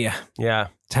have Sevilla. Yeah.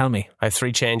 Tell me. I have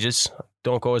 3 changes.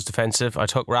 Don't go as defensive. I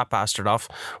took Rat Bastard off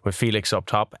with Felix up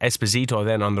top. Esposito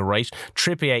then on the right.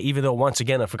 Trippier, even though once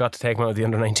again I forgot to take him out of the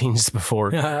under-19s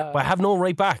before. But I have no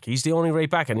right back. He's the only right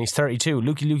back, and he's 32.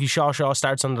 Lukey Shaw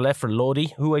starts on the left for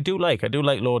Lodi, who I do like. I do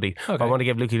like Lodi. Okay. But I want to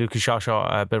give Lukey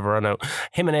Shaw a bit of a run out.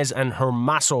 Jimenez and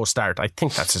Hermoso start. I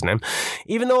think that's his name.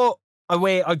 Even though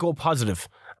I go positive,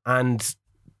 and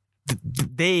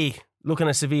they, looking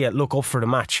at Sevilla, look up for the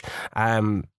match.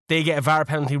 They get a VAR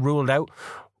penalty ruled out.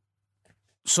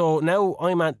 So now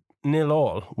I'm at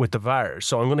 0-0 with the VAR.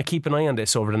 So I'm going to keep an eye on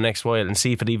this over the next while and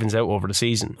see if it evens out over the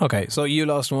season. Okay, so you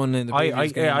lost one in the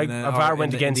previous game. A VAR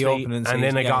went against me, and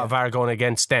then I got a VAR going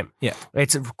against them. Yeah.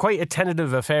 It's quite a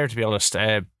tentative affair, to be honest.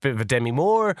 Bit of a Demi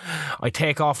Moore. I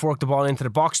take off, work the ball into the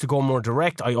box to go more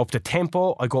direct. I up the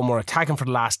tempo. I go more attacking for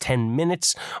the last 10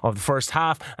 minutes of the first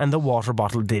half, and the water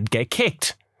bottle did get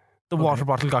kicked. The water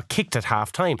bottle got kicked at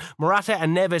half time. Morata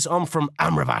and Neves from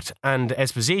Amrabat and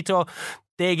Esposito,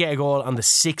 they get a goal on the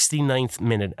 69th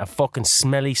minute. A fucking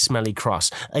smelly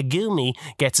cross. Agumi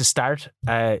gets a start,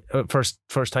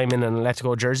 first time in an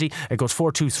Atletico jersey. It goes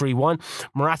 4-2-3-1.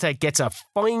 Morata gets a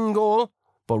fine goal,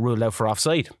 but ruled out for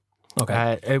offside.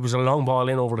 Okay. It was a long ball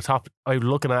in over the top. I was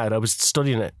looking at it. I was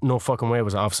studying it. No fucking way it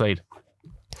was offside.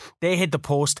 They hit the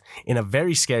post in a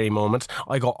very scary moment.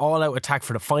 I got all out attack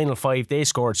for the final 5. They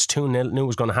scored 2-0. Knew it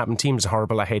was going to happen. Team is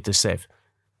horrible. I hate this save.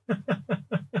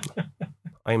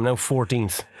 I am now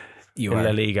 14th in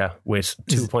La Liga with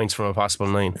 2 points from a possible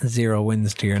 9. 0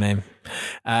 wins to your name.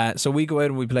 So we go out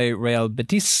and we play Real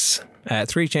Betis.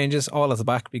 3 changes, all at the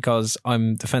back, because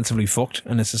I'm defensively fucked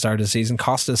and it's the start of the season.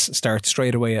 Costas starts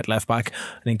straight away at left back.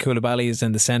 I think Koulibaly is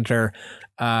in the centre.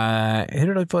 Who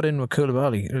did I put in with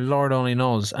Koulibaly? Lord only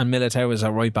knows. And Militao is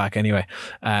at right back anyway.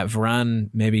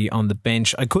 Varane maybe on the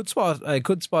bench. I could spot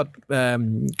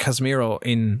Casemiro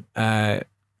in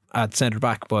at centre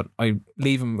back, but I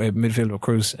leave him at midfield with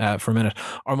Cruz for a minute,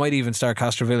 or I might even start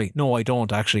Castrovilli. No, I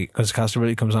don't actually, because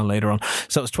Castrovilli comes on later on.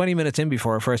 So it's 20 minutes in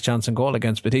before our first chance and goal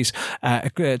against Betis.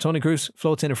 Toni Kroos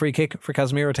floats in a free kick for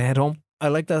Casemiro to head home. I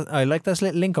like this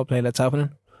little link up play that's happening.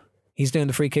 He's doing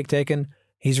the free kick taking,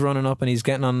 he's running up and he's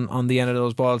getting on the end of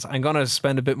those balls. I'm going to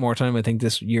spend a bit more time, I think,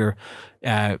 this year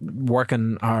this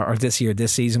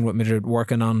season with Madrid,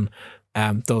 working on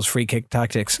those free kick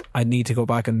tactics. I need to go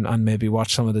back and maybe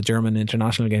watch some of the German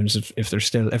international games if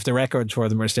the records for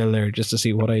them are still there, just to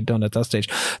see what I'd done at that stage.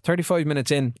 35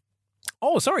 minutes in.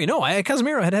 Oh, sorry, no,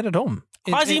 Casemiro had headed home.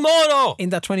 Quasimodo! In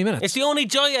that 20 minutes. It's the only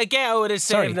joy I get out of this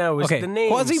save now is the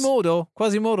names.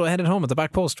 Quasimodo headed home at the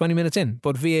back post 20 minutes in,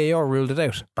 but VAR ruled it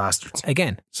out. Bastards.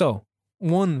 Again. So,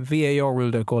 one VAR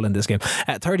ruled out goal in this game.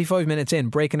 At 35 minutes in,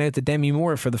 breaking out the Demi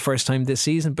Moore for the first time this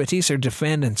season. Betis are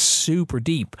defending super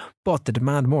deep, but the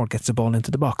Demand Moore gets the ball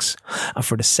into the box. And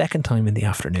for the second time in the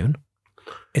afternoon,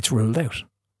 it's ruled out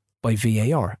by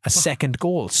VAR. A second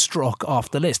goal struck off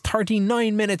the list.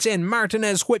 39 minutes in,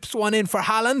 Martinez whips one in for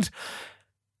Haaland.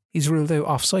 He's ruled out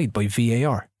offside by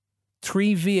VAR.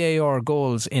 3 VAR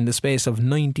goals in the space of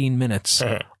 19 minutes,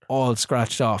 all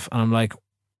scratched off. And I'm like,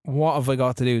 what have I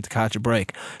got to do to catch a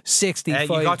break? 65.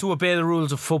 You got to obey the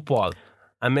rules of football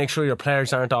and make sure your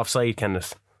players aren't offside,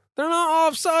 Kenneth. They're not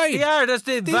offside. They are. That's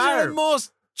the VAR. These are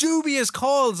most dubious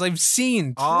calls I've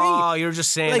seen. 3. Oh, you're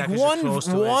just saying like that 'cause you're close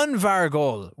to one VAR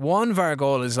goal. One VAR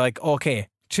goal is like, okay.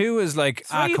 2 is like,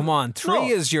 come on. 3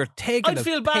 is you're taking I'd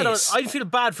feel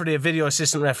bad for the video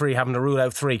assistant referee having to rule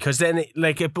out 3, because then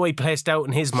it might place doubt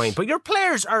in his mind. But your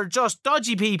players are just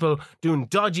dodgy people doing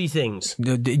dodgy things.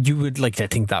 You would like to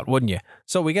think that, wouldn't you?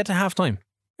 So we get to half time.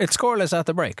 It's scoreless at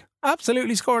the break.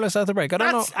 Absolutely scoreless at the break. I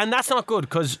don't know. And that's not good,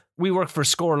 because we work for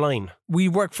scoreline. We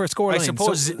work for scoreline. I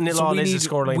suppose is a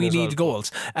scoreline. We need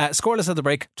goals. Scoreless at the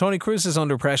break. Tony Kroos is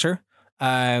under pressure.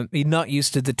 He's not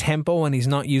used to the tempo, and he's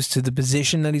not used to the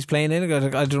position that he's playing in. I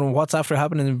don't know what's after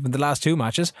happening in the last 2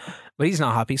 matches, but he's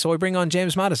not happy. So I bring on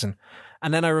James Maddison.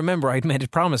 And then I remember I'd made a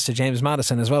promise to James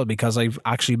Maddison as well, because I've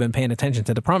actually been paying attention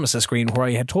to the promises screen, where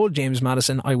I had told James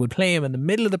Maddison I would play him in the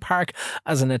middle of the park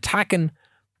as an attacking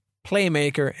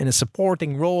playmaker in a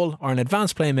supporting role, or an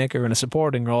advanced playmaker in a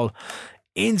supporting role.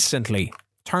 Instantly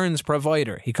turns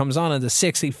provider. He comes on in the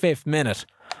 65th minute.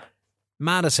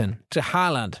 Madison to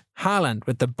Haaland. Haaland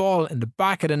with the ball in the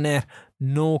back of the net.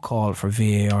 No call for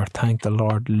VAR. Thank the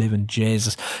Lord, living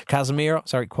Jesus.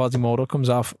 Quasimodo comes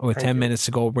off with 10 minutes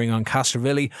to go. Bring on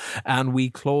Castrovilli, and we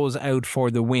close out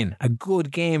for the win. A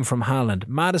good game from Haaland.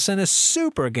 Madison, a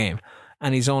super game,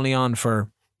 and he's only on for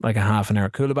like a half an hour.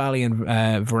 Koulibaly and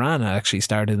Varane actually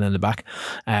started in the back.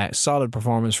 Solid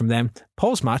performance from them.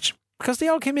 Post-match, because they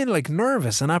all came in like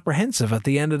nervous and apprehensive at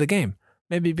the end of the game.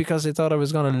 Maybe because they thought I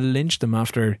was going to lynch them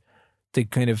after the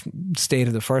kind of state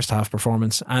of the first half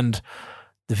performance and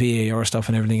the VAR stuff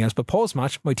and everything else. But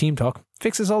post-match, my team talk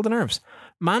fixes all the nerves.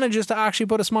 Manages to actually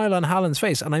put a smile on Haaland's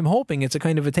face. And I'm hoping it's a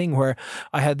kind of a thing where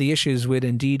I had the issues with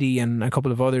Ndidi and a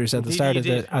couple of others at the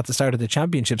start of the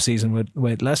championship season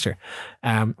with Leicester,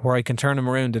 where I can turn him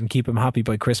around and keep him happy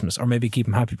by Christmas, or maybe keep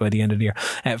him happy by the end of the year.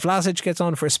 Vlasic gets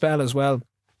on for a spell as well.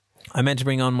 I meant to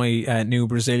bring on my new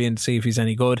Brazilian to see if he's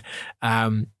any good,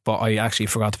 but I actually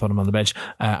forgot to put him on the bench,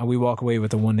 and we walk away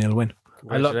with a 1-0 win.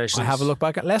 I have a look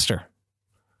back at Leicester.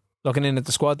 Looking in at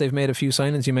the squad, they've made a few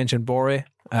signings. You mentioned Boré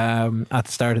at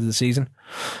the start of the season,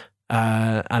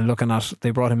 and looking at, they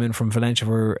brought him in from Valencia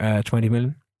for 20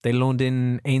 million. They loaned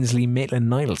in Ainsley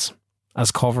Maitland-Niles as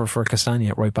cover for Castagna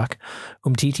at right back.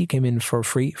 Umtiti came in for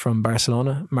free from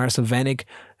Barcelona. Marcel Venig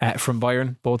from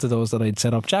Bayern, both of those that I'd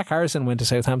set up. Jack Harrison went to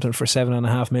Southampton for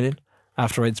 7.5 million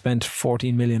after I'd spent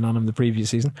 14 million on him the previous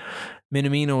season.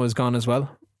 Minamino is gone as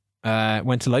well.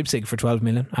 Went to Leipzig for 12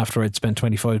 million after I'd spent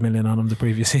 25 million on him the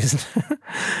previous season.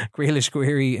 Grealish,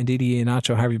 Guiri, and Ndidi,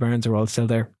 Nacho, Harvey Barnes are all still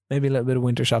there. Maybe a little bit of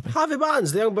winter shopping. Harvey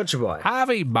Barnes, the young butcher boy.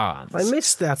 Harvey Barnes. I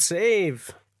missed that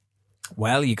save.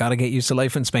 Well, you got to get used to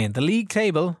life in Spain. The league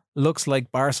table looks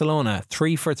like Barcelona,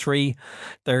 3 for 3.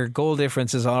 Their goal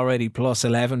difference is already plus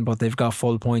 11, but they've got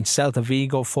full points. Celta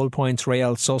Vigo, full points.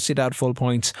 Real Sociedad, full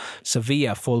points.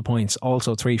 Sevilla, full points.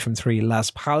 Also 3 from 3.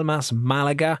 Las Palmas,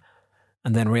 Malaga,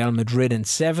 and then Real Madrid in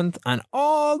 7th. And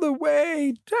all the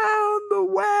way down the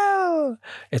well,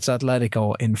 it's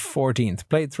Atletico in 14th.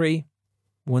 Played 3,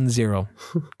 1-0.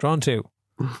 Drawn 2.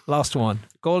 Lost 1.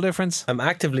 Goal difference? I'm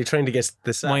actively trying to get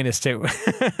the sack.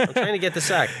 -2. I'm trying to get the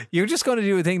sack. You're just going to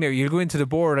do a thing there. You'll go into the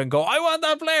board and go, I want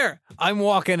that player. I'm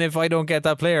walking if I don't get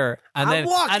that player. And then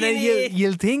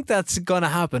you'll think that's going to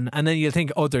happen. And then you'll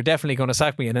think, oh, they're definitely going to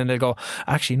sack me. And then they'll go,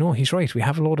 actually, no, he's right. We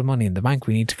have a load of money in the bank.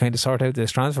 We need to kind of sort out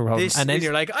this transfer problem. And then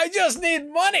you're like, I just need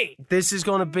money. This is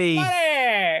going to be...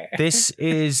 Money. This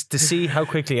is to see how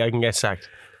quickly I can get sacked.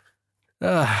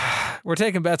 We're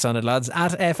taking bets on it, lads.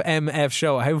 At FMF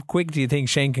Show, how quick do you think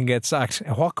Shane can get sacked?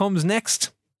 What comes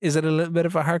next? Is it a little bit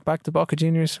of a hark back to Boca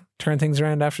Juniors? Turn things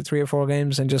around after 3 or 4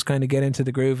 games and just kind of get into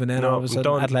the groove, and then all of a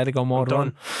sudden Atletico mode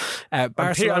on.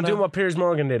 Barcelona, I'm doing what Piers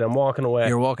Morgan did. I'm walking away.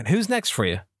 You're walking. Who's next for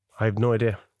you? I have no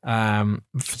idea.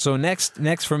 So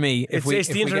next for me, it's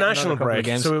the international break.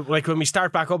 So like when we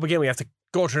start back up again, we have to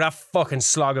go through that fucking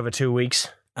slog of 2 weeks.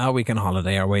 We can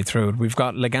holiday our way through it. We've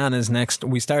got Leganes next.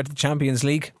 We start the Champions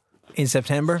League in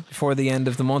September before the end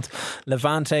of the month.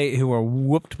 Levante, who were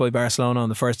whooped by Barcelona on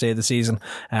the first day of the season.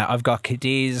 I've got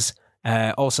Cadiz,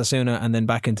 Osasuna, and then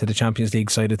back into the Champions League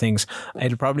side of things.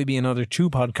 It'll probably be another 2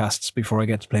 podcasts before I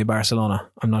get to play Barcelona.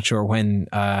 I'm not sure when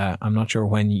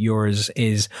yours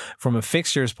is from a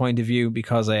fixtures point of view,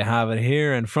 because I have it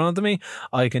here in front of me.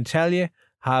 I can tell you,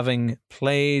 having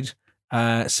played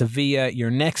Sevilla,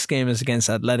 your next game is against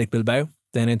Athletic Bilbao,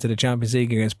 then into the Champions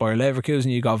League against Bayer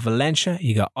Leverkusen. You got Valencia,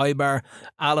 you got Eibar,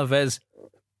 Alaves,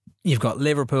 you've got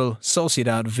Liverpool,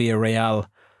 Sociedad, Villarreal,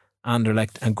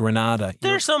 Anderlecht, and Granada.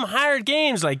 There's some hard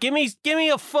games. Like, give me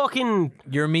a fucking.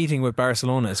 Your meeting with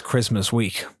Barcelona is Christmas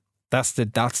week. That's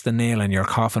the nail in your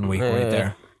coffin week right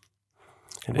there.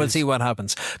 We'll see what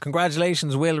happens.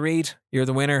 Congratulations, Will Reid. You're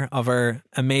the winner of our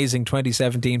amazing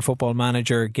 2017 Football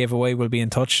Manager giveaway. We'll be in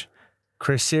touch.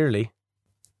 Chris Searley,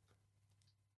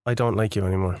 I don't like you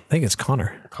anymore. I think it's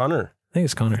Connor. Connor? I think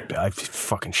it's Connor.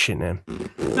 Fucking shit name.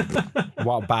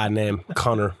 What a bad name.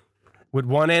 Connor. With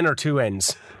one N or two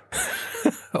N's?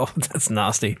 Oh, that's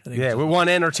nasty. Yeah, with one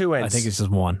N or two N's? I think it's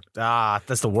just one.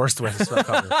 That's the worst way to spell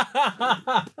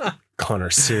Connor. Connor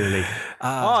Searley.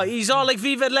 He's all like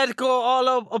Viva Atletico all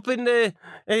up in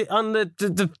on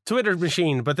the Twitter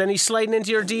machine, but then he's sliding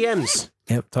into your DMs.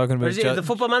 Yep, talking about the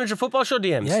Football Manager Football Show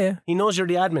DMs. Yeah. He knows you're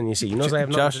the admin, you see. He knows I have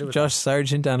nothing to do with Josh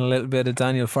Sargent and a little bit of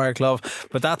Daniel Fireclove.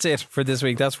 But that's it for this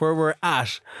week. That's where we're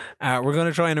at. We're going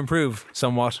to try and improve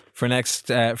somewhat for next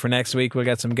week. We'll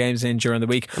get some games in during the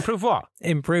week. Improve what?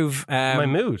 Improve my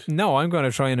mood. No, I'm going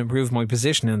to try and improve my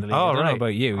position in the league. I don't know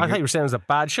about you. I thought you were saying it was a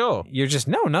bad show. You're just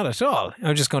no, not at all.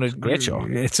 I'm just going to great show.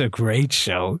 It's a great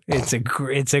show. It's a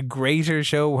greater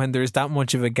show when there's that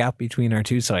much of a gap between our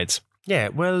two sides. Yeah,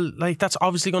 well, like that's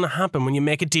obviously going to happen when you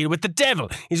make a deal with the devil.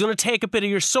 He's going to take a bit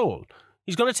of your soul.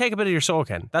 He's going to take a bit of your soul,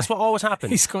 Ken. That's what always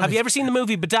happens. Have you ever seen the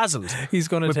movie Bedazzled? He's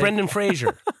going to with Brendan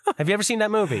Fraser. Have you ever seen that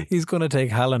movie? He's going to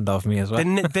take Haaland off me as well.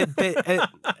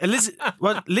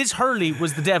 Liz Hurley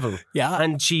was the devil. Yeah,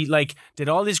 and she did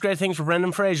all these great things for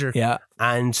Brendan Fraser. Yeah,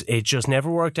 and it just never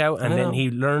worked out. And then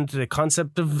he learned the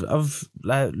concept of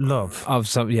love. Of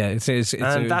some, yeah, it's that's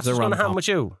what's going to happen with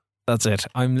you. That's it.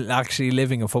 I'm actually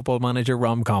living a Football Manager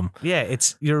rom-com. Yeah,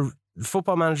 it's your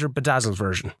Football Manager Bedazzled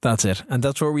version. That's it. And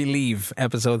that's where we leave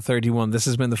episode 31. This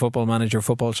has been the Football Manager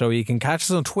Football Show. You can catch us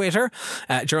on Twitter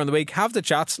during the week. Have the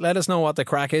chats. Let us know what the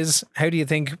crack is. How do you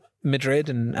think Madrid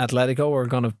and Atletico are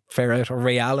going to fare out, or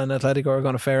Real and Atletico are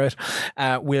going to fare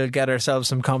out? We'll get ourselves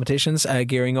some competitions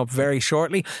gearing up very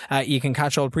shortly. You can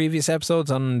catch all previous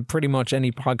episodes on pretty much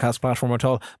any podcast platform at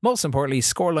all. Most importantly,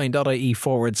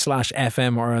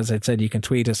 scoreline.ie/FM, or as I said, you can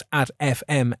tweet us at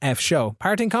FMF Show.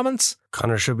 Parting comments?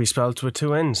 Connor should be spelled with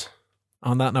two N's.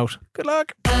 On that note, good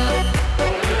luck.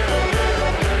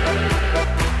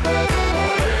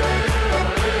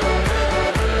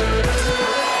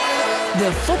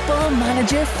 The Football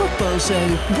Manager Football Show,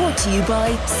 brought to you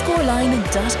by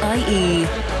scoreline.ie.